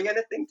been doing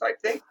anything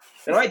type thing?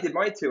 And I did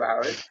my 2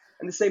 hours.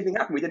 And the same thing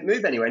happened. We didn't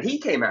move anywhere. And he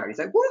came out and he's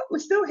like, what? We're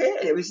still here.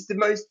 And it was just the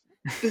most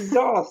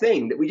bizarre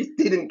thing that we just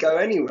didn't go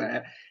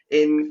anywhere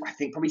in, I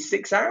think, probably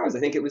 6 hours. I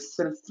think it was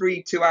sort of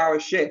 3 2-hour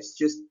shifts,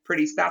 just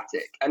pretty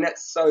static. And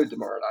that's so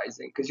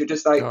demoralizing, because you're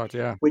just like,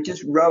 we're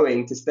just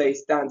rowing to stay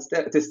still.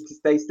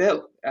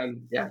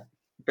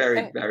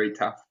 Very, very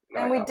tough.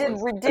 And we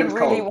did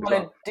really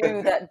want to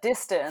do that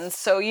distance.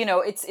 So,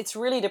 it's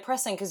really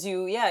depressing, because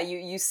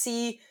you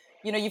see,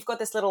 you've got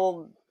this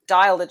little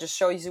dial that just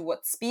shows you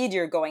what speed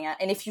you're going at,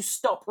 and if you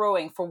stop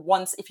rowing for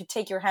once, if you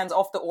take your hands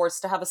off the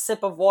oars to have a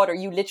sip of water,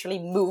 you literally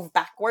move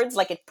backwards,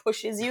 like it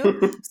pushes you.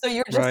 So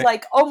you're just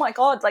like, oh my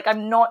god, like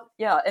I'm not.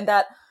 And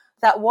that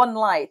one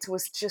light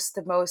was just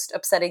the most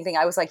upsetting thing.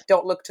 I was like,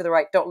 don't look to the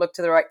right,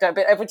 but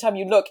every time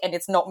you look and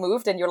it's not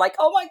moved, and you're like,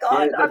 oh my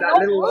god, I'm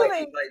not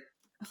moving.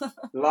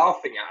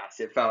 laughing at us.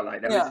 It felt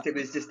like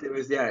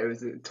it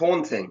was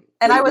taunting.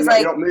 And I was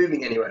like, you're not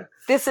moving anywhere.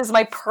 This is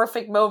my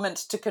perfect moment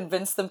to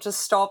convince them to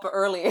stop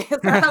early. So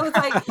I was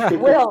like,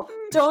 Will,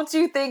 don't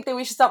you think that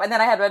we should stop? And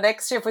then I had my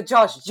next shift with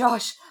Josh.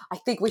 Josh, I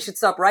think we should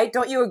stop, right?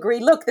 Don't you agree?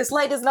 Look, this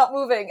light is not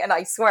moving. And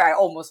I swear I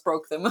almost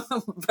broke them.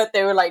 But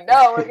they were like,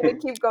 no, we're going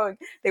to keep going.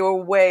 They were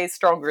way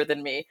stronger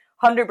than me.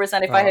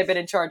 100% if I had been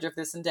in charge of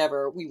this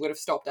endeavor, we would have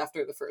stopped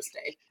after the first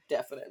day.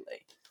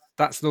 Definitely.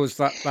 That's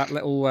that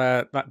little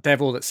that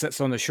devil that sits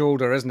on the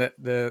shoulder, isn't it?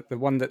 The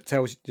one that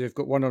tells you you've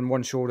got one on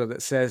one shoulder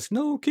that says,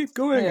 no, keep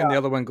going. And the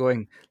other one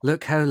going,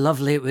 look how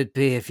lovely it would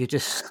be if you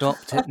just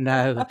stopped it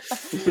now. But,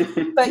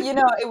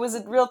 it was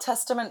a real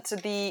testament to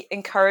the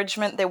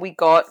encouragement that we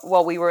got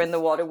while we were in the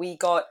water. We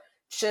got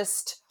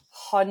just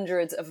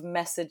hundreds of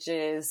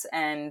messages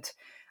and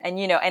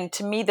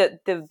to me,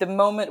 the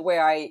moment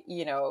where I,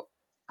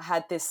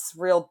 had this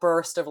real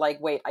burst of like,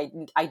 wait,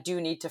 I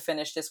do need to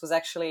finish this was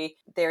actually,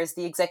 there's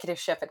the executive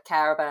chef at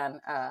Caravan,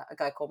 a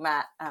guy called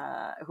Matt,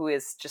 who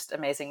is just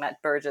amazing,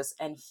 Matt Burgess.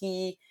 And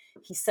he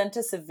sent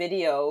us a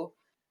video.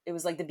 It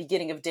was like the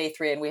beginning of day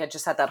 3 and we had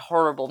just had that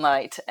horrible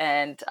night.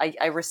 And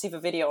I received a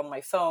video on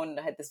my phone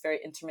that had this very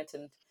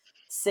intermittent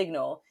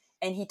signal.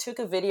 And he took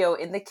a video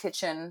in the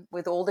kitchen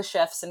with all the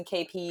chefs and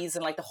KPs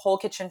and like the whole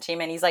kitchen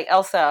team. And he's like,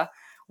 Elsa,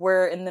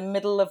 we're in the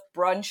middle of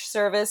brunch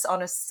service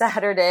on a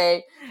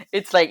Saturday.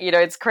 It's like,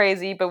 it's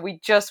crazy, but we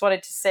just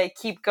wanted to say,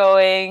 keep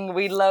going.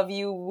 We love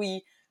you.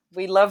 We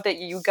love that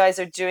you guys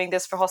are doing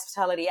this for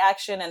Hospitality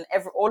Action, and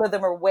all of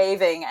them are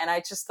waving. And I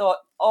just thought,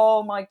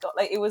 oh my God,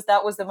 like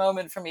that was the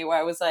moment for me where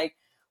I was like,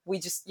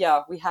 we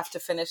have to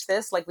finish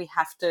this. Like we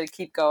have to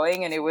keep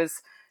going. And it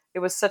was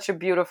such a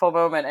beautiful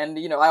moment. And,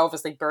 I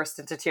obviously burst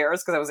into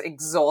tears because I was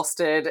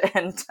exhausted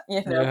and,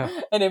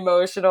 and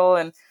emotional.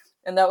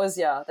 And that was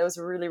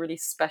a really, really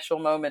special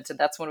moment. And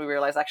that's when we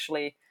realized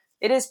actually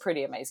it is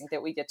pretty amazing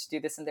that we get to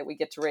do this and that we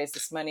get to raise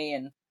this money.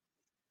 And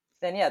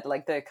then,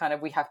 like the kind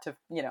of, we have to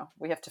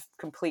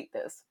complete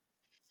this.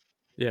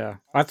 Yeah.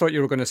 I thought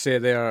you were going to say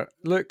there,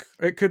 look,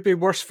 it could be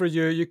worse for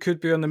you. You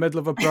could be in the middle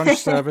of a brunch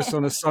service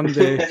on a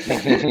Sunday.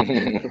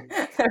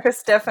 There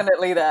was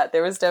definitely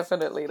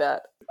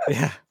that.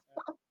 Yeah.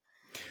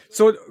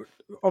 So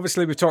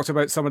obviously we talked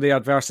about some of the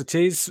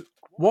adversities.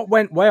 What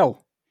went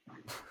well?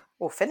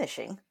 Well,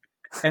 finishing.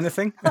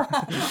 Anything?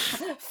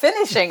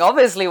 Finishing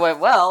obviously went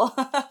well.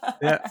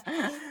 Yeah.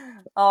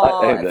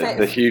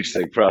 The huge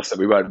thing for us that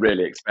we weren't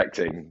really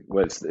expecting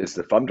is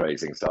the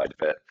fundraising side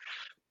of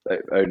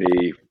it.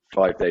 Only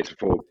 5 days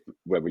before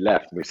when we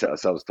left, we set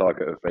ourselves a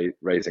target of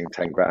raising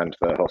 10 grand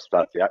for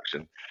Hospitality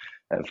Action,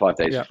 and 5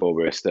 days before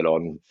we were still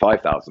on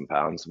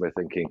 £5,000. We're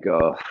thinking,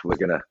 we're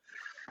gonna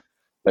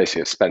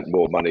basically have spent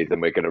more money than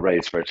we're going to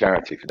raise for a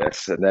charity for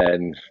this. And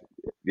then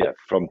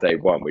from day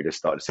one we just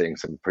started seeing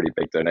some pretty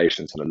big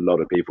donations and a lot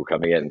of people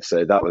coming in,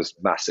 so that was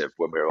massive.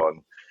 When we were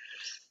on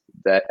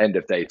the end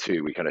of day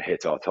 2, we kind of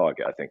hit our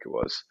target, I think it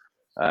was,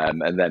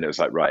 and then it was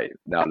like, right,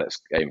 now let's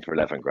aim for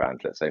 11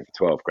 grand, let's aim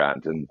for 12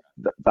 grand, and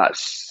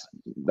that's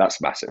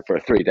massive for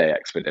a 3-day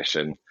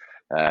expedition.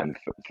 And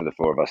for the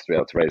 4 of us to be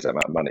able to raise that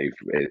amount of money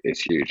is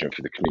huge, and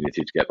for the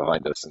community to get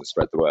behind us and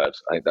spread the word,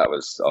 I think that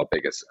was our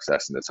biggest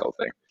success in this whole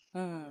thing.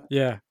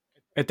 Yeah,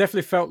 it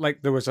definitely felt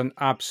like there was an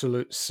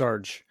absolute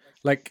surge.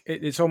 Like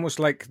it's almost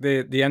like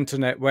the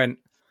internet went,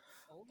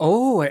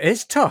 oh, it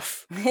is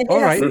tough. Yes.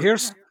 All right,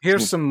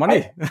 here's some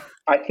money.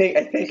 I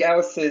think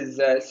Elsa's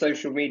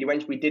social media,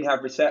 when we did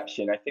have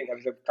reception, I think there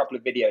was a couple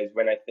of videos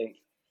when I think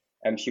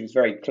she was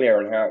very clear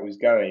on how it was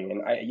going,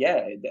 and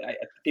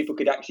people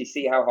could actually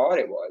see how hard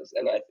it was,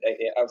 and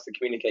Elsa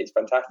communicates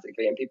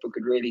fantastically, and people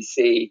could really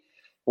see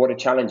what a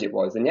challenge it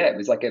was. And it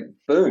was like a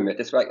boom. It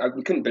just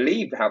we couldn't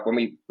believe how when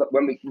we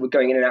were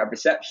going in and out of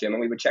reception, when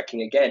we were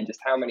checking again, just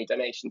how many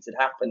donations had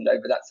happened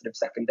over that sort of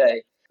second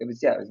day. It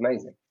was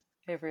amazing.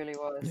 It really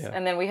was. Yeah.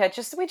 And then we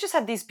just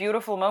had these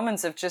beautiful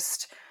moments of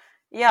just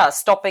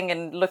stopping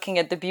and looking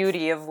at the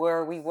beauty of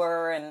where we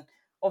were, and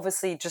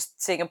obviously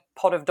just seeing a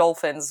pod of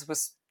dolphins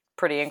was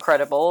pretty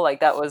incredible.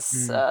 Like that was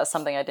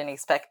something I didn't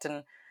expect.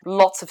 And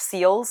lots of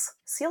seals.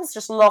 Seals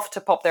just love to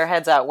pop their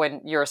heads out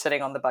when you're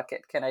sitting on the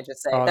bucket. Can I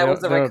just say that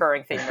was a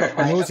recurring theme?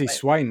 Nosy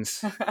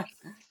swines.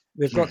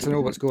 They've got to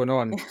know what's going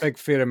on. Big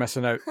fear of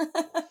missing out.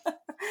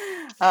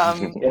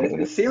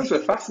 The seals were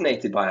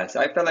fascinated by us.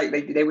 I felt like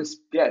they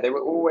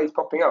were always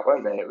popping up,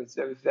 weren't they? It was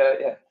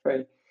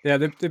very. Yeah,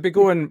 they'd be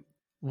going,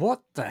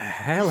 what the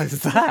hell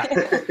is that?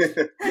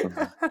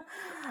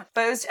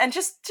 But it was, and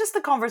just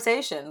the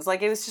conversations,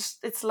 like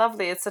it's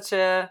lovely. It's such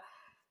a.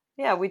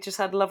 Yeah, we just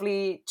had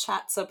lovely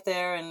chats up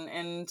there,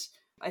 and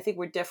I think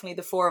we're definitely,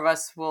 the 4 of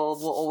us will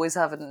always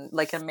have an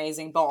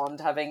amazing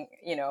bond. Having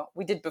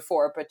we did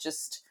before, but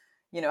just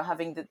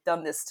having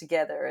done this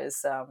together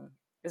has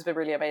been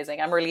really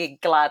amazing. I'm really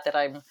glad that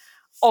I'm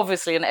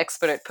obviously an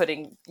expert at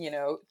putting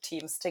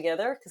teams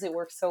together, because it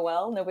worked so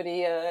well.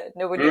 Nobody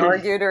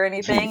argued or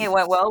anything. It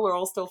went well. We're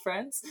all still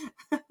friends.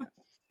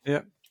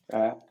 Yeah.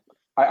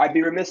 I'd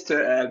be remiss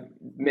to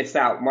miss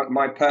out.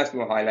 My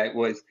personal highlight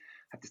was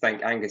have to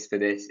thank Angus for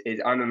this, is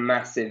I'm a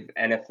massive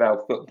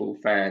NFL football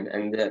fan,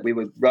 and we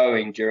were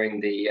rowing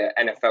during the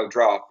NFL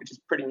draft, which is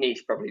pretty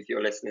niche probably for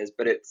your listeners,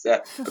 but it's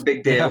a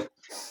big deal.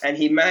 And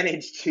he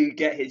managed to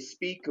get his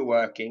speaker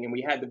working, and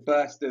we had the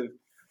burst of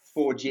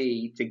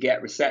 4G to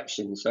get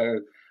reception. So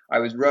I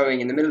was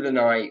rowing in the middle of the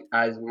night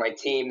as my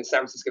team, the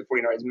San Francisco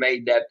 49ers,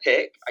 made their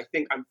pick. I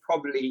think I'm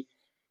probably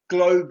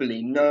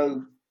globally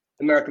no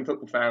American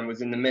football fan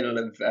was in the middle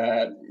of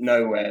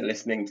nowhere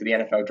listening to the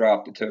NFL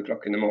draft at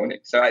 2:00 in the morning.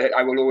 So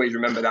I will always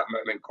remember that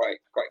moment quite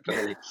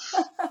clearly.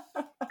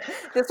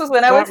 This was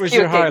when I was puking.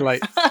 Your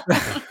highlight.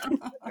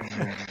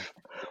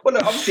 Well,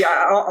 no, obviously,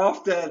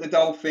 after the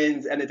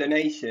Dolphins and the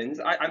donations,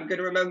 I'm going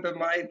to remember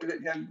my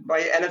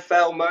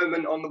NFL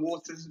moment on the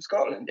waters of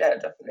Scotland. Yeah,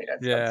 definitely.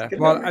 That's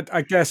well,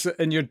 I guess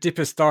in your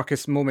deepest,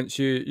 darkest moments,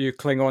 you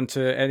cling on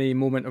to any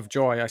moment of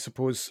joy, I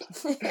suppose.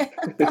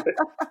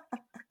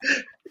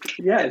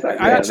 Yeah,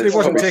 exactly. I actually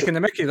wasn't taking the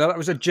mickey. That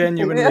was a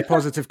genuinely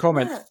positive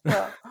comment.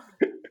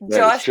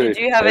 Josh, did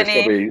you have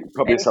any?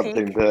 Probably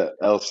something that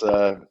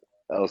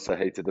Elsa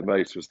hated the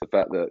most was the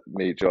fact that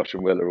me, Josh,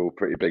 and Will are all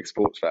pretty big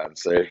sports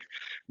fans. So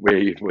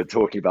we were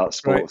talking about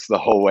sports the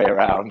whole way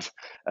around,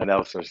 and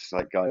Elsa was just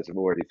like, "Guys, I'm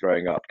already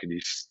throwing up. Can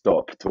you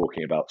stop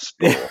talking about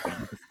sport?"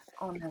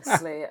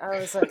 Honestly, I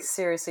was like,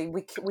 seriously,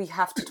 we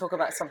have to talk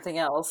about something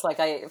else. Like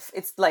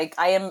it's like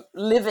I am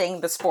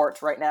living the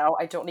sport right now.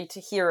 I don't need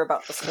to hear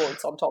about the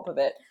sports on top of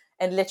it.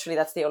 And literally,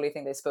 that's the only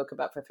thing they spoke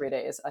about for 3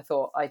 days. I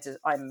thought that's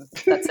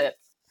it.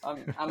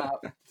 I'm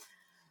out.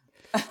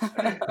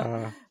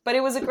 But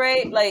it was a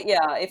great,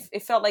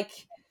 it felt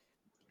like,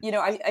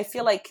 I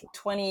feel like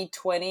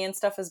 2020 and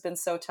stuff has been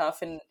so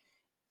tough, and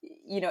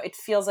it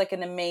feels like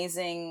an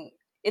amazing.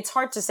 It's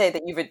hard to say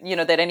that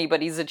that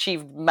anybody's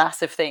achieved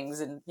massive things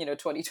in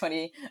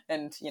 2020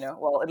 and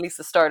at least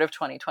the start of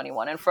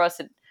 2021. And for us,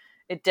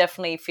 it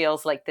definitely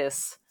feels like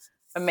this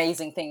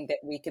amazing thing that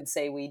we can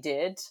say we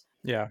did.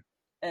 Yeah.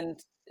 And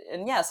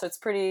so it's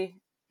pretty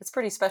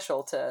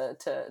special to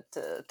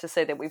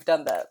say that we've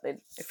done that.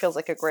 It feels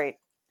like a great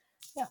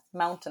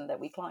mountain that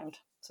we climbed,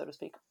 so to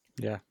speak.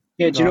 Yeah.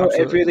 Yeah. Do you know,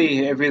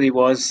 absolutely. it really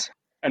was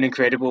an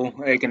incredible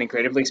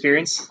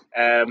experience.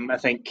 I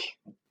think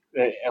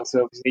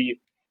also obviously you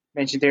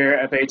mentioned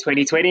there about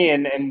 2020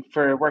 and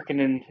for working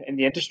in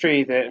the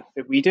industry that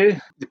we do,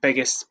 the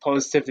biggest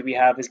positive that we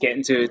have is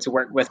getting to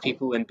work with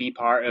people and be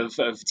part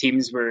of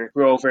teams where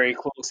we're all very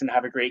close and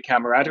have a great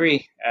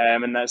camaraderie,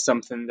 and that's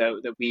something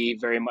that we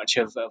very much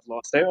have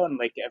lost out on,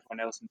 like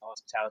everyone else in the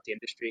hospitality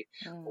industry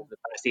over the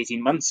past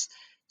 18 months.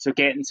 So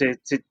getting to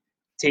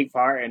take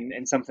part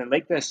in something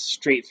like this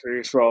straight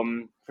through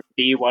from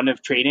day one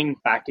of training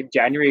back in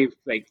January,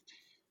 like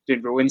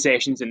doing rowing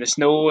sessions in the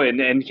snow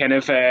and kind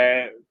of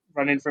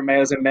running for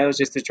miles and miles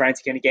just to try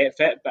to kind of get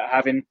fit, but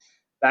having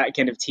that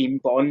kind of team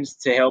bond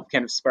to help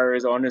kind of spur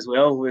us on as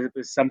well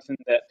was something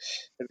that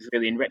was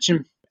really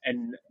enriching.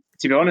 And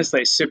to be honest,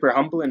 like super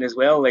humbling as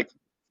well. Like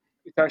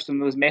we touched on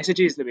those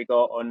messages that we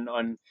got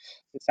on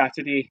the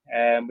Saturday,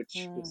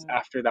 which was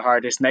after the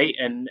hardest night,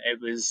 and it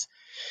was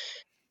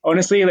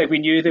honestly, like we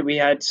knew that we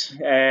had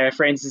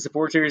friends and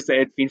supporters that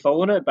had been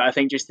following it, but I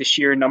think just the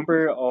sheer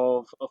number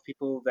of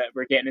people that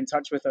were getting in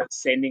touch with us,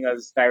 sending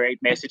us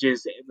direct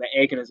messages,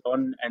 egging us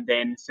on, and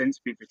then since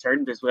we've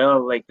returned as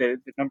well, like the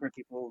number of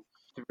people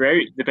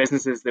throughout the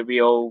businesses that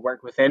we all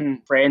work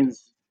within,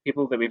 friends,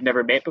 people that we've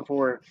never met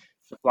before,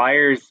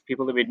 suppliers,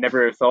 people that we'd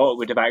never thought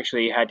would have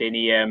actually had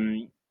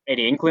any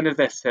inkling of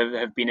this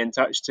have been in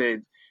touch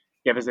to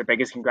give us their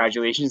biggest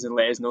congratulations and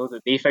let us know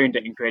that they found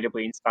it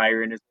incredibly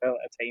inspiring as well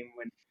at a time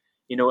when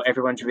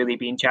everyone's really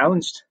being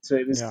challenged. So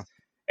it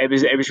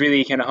was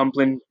really kind of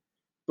humbling,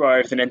 brought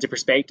everything into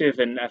perspective,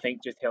 and I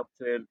think just helped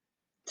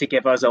to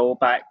give us all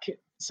back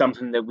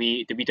something that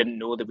we didn't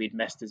know that we'd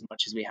missed as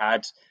much as we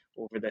had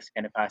over this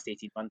kind of past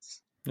 18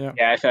 months.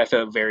 I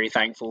felt very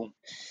thankful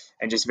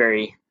and just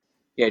very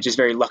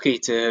lucky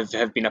to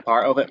have been a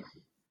part of it.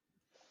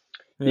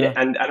 Yeah,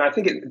 and I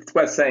think it's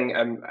worth saying,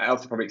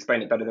 Elsa probably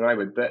explained it better than I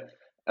would, but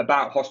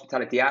about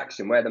Hospitality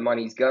Action, where the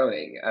money's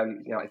going,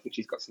 I think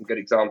she's got some good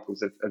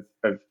examples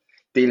of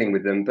dealing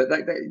with them, but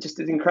just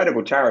an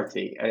incredible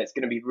charity, and it's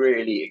going to be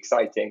really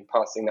exciting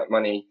passing that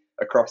money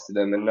across to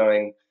them and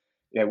knowing,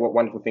 what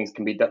wonderful things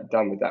can be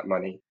done with that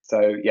money. So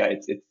yeah,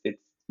 it's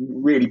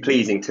really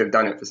pleasing to have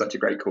done it for such a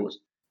great cause.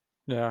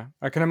 Yeah,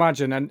 I can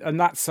imagine, and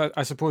that's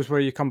I suppose where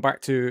you come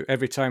back to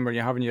every time when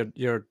you're having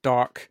your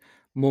dark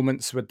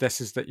moments with this,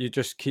 is that you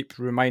just keep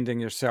reminding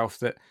yourself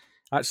that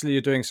actually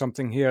you're doing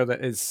something here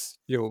that is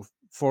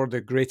for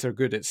the greater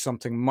good. It's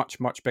something much,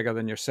 much bigger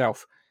than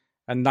yourself,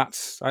 and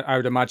that's I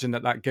would imagine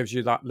that gives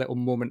you that little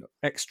moment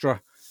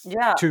extra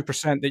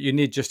 2% that you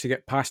need just to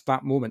get past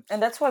that moment.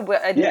 And that's why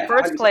in the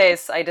first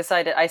place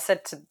I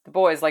said to the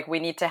boys, like, we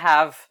need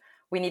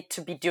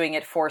to be doing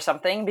it for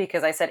something,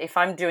 because I said if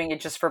I'm doing it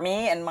just for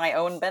me and my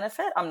own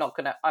benefit,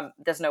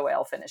 there's no way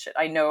I'll finish it.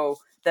 I know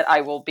that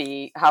I will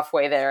be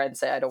halfway there and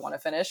say I don't want to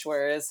finish,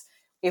 whereas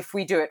if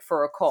we do it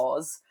for a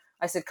cause,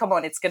 I said, come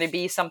on, it's going to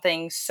be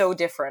something so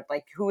different.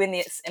 Like, who in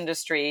this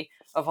industry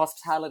of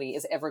hospitality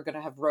is ever going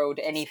to have rowed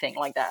anything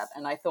like that?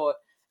 And I thought,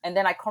 and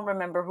then I can't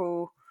remember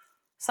who,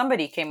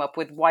 somebody came up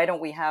with, why don't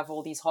we have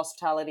all these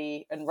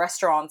hospitality and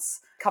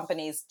restaurants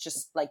companies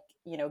just like,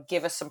 you know,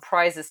 give us some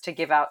prizes to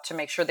give out to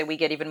make sure that we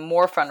get even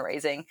more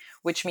fundraising,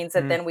 which means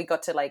that then we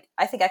got to like,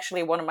 I think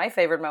actually one of my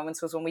favorite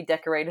moments was when we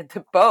decorated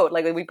the boat.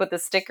 Like we put the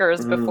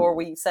stickers before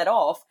we set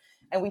off,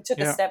 and we took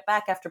a step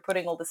back after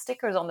putting all the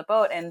stickers on the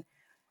boat. And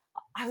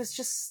I was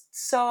just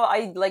so,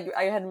 I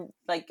had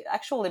like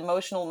actual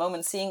emotional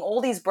moments seeing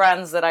all these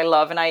brands that I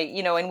love. And I,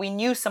 you know, and we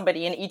knew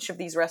somebody in each of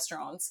these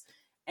restaurants,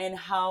 and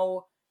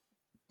how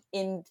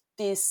in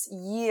this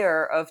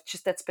year of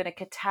just, that's been a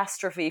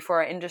catastrophe for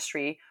our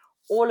industry,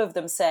 all of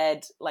them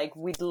said, like,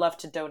 we'd love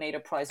to donate a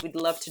prize. We'd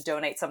love to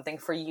donate something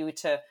for you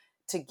to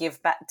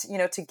give back, you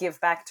know, to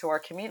give back to our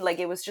community. Like,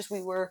 it was just,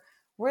 we were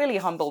really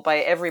humbled by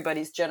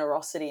everybody's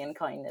generosity and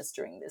kindness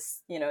during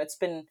this. You know, it's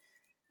been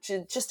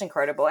just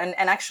incredible. And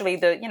actually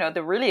the, you know,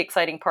 the really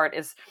exciting part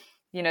is,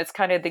 you know, it's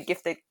kind of the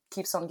gift that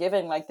keeps on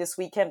giving. Like this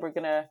weekend, we're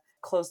going to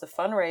close the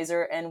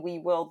fundraiser, and we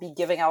will be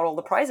giving out all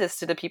the prizes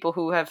to the people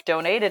who have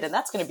donated. And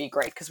that's going to be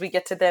great because we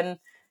get to then,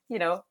 you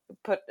know,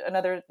 put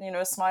another, you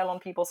know, smile on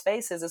people's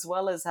faces, as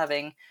well as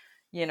having,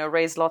 you know,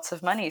 raised lots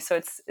of money. So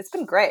it's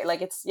been great.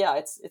 Like it's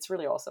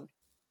really awesome.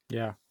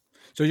 Yeah.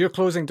 So you're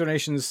closing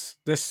donations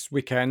this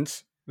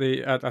weekend.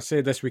 I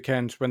say this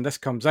weekend, when this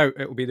comes out,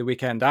 it will be the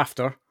weekend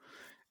after.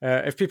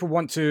 If people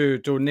want to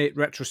donate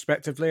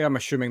retrospectively, I'm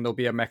assuming there'll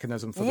be a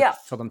mechanism for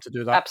them to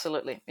do that.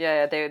 Absolutely.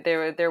 Yeah,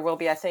 there will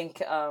be. I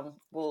think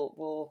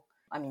we'll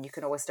I mean, you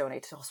can always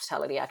donate to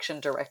Hospitality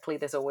Action directly.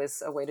 There's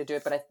always a way to do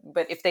it.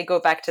 But if they go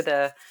back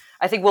to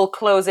I think we'll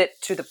close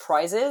it to the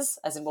prizes,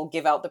 as in we'll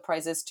give out the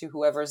prizes to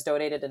whoever's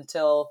donated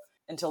until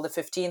the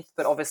 15th.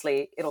 But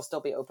obviously it'll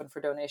still be open for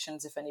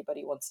donations if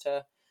anybody wants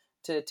to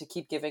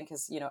keep giving,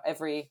 because, you know,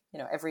 every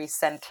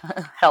cent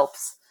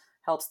helps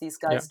these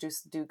guys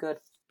do good.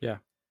 Yeah.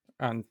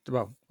 And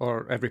well,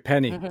 or every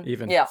penny,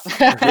 even. Yeah.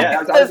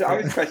 Yeah,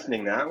 I was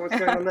questioning that. What's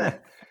going on there?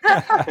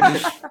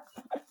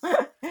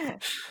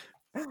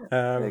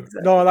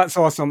 Exactly. No, that's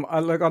awesome.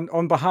 Look,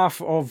 on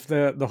behalf of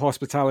the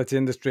hospitality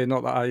industry,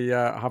 not that I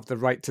have the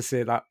right to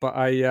say that, but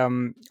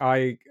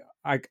I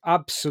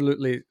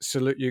absolutely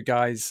salute you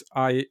guys.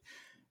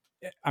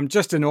 I'm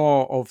just in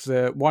awe of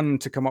the one,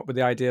 to come up with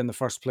the idea in the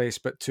first place,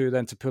 but two,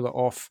 then to pull it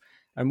off,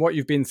 and what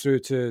you've been through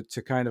to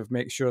kind of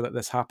make sure that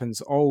this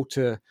happens, all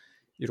to,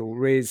 you know,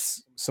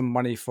 raise some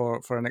money for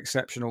an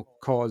exceptional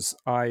cause.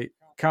 I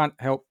can't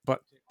help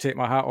but take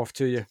my hat off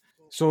to you.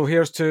 So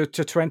here's to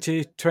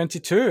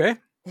 2022, eh?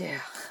 Yeah.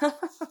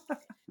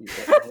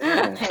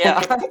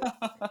 Yeah.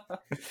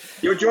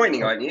 You're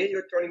joining, aren't you?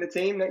 You're joining the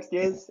team next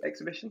year's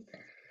exhibition?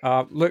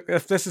 Look,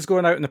 if this is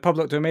going out in the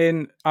public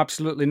domain,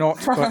 absolutely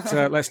not.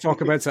 But let's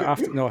talk about it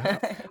after. No,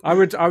 I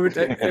would.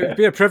 It would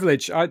be a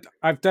privilege.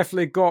 I've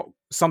definitely got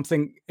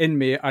something in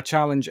me, a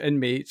challenge in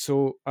me.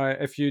 So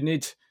if you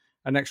need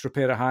an extra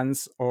pair of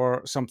hands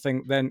or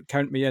something, then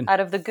count me in. Out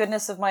of the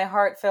goodness of my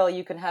heart, Phil,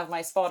 you can have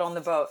my spot on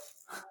the boat.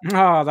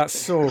 Ah, that's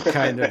so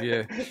kind of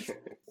you.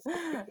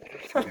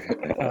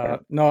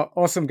 No,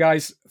 awesome,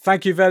 guys.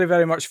 Thank you very,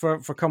 very much for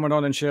coming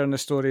on and sharing the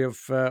story of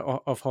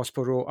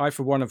Hospital. I,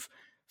 for one, have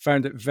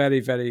found it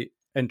very, very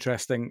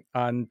interesting,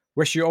 and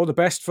wish you all the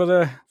best for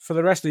the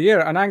rest of the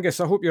year. And Angus,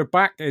 I hope your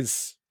back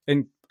is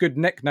in good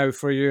nick now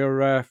for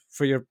the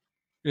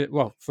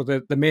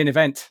main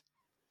event.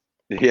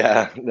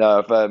 Yeah,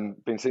 no,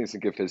 I've been seeing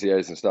some good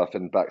physios and stuff,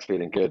 and back's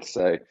feeling good.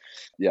 So,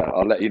 yeah,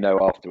 I'll let you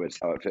know afterwards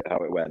how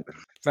it went.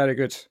 Very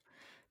good.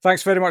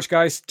 Thanks very much,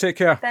 guys. Take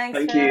care.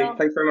 Thank you.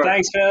 Thanks very much.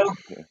 Thanks, Phil.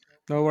 Yeah.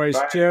 No worries.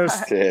 Bye. Cheers.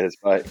 Cheers.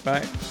 Bye.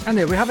 Bye. And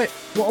there we have it.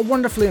 What a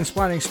wonderfully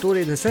inspiring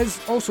story this is,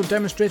 also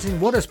demonstrating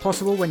what is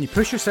possible when you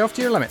push yourself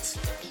to your limits.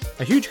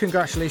 A huge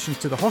congratulations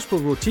to the Hospital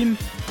Row team,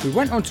 who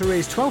went on to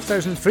raise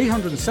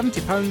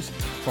 £12,370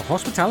 for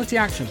Hospitality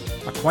Action,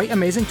 a quite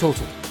amazing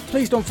total.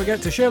 Please don't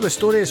forget to share the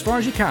story as far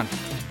as you can,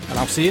 and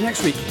I'll see you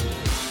next week.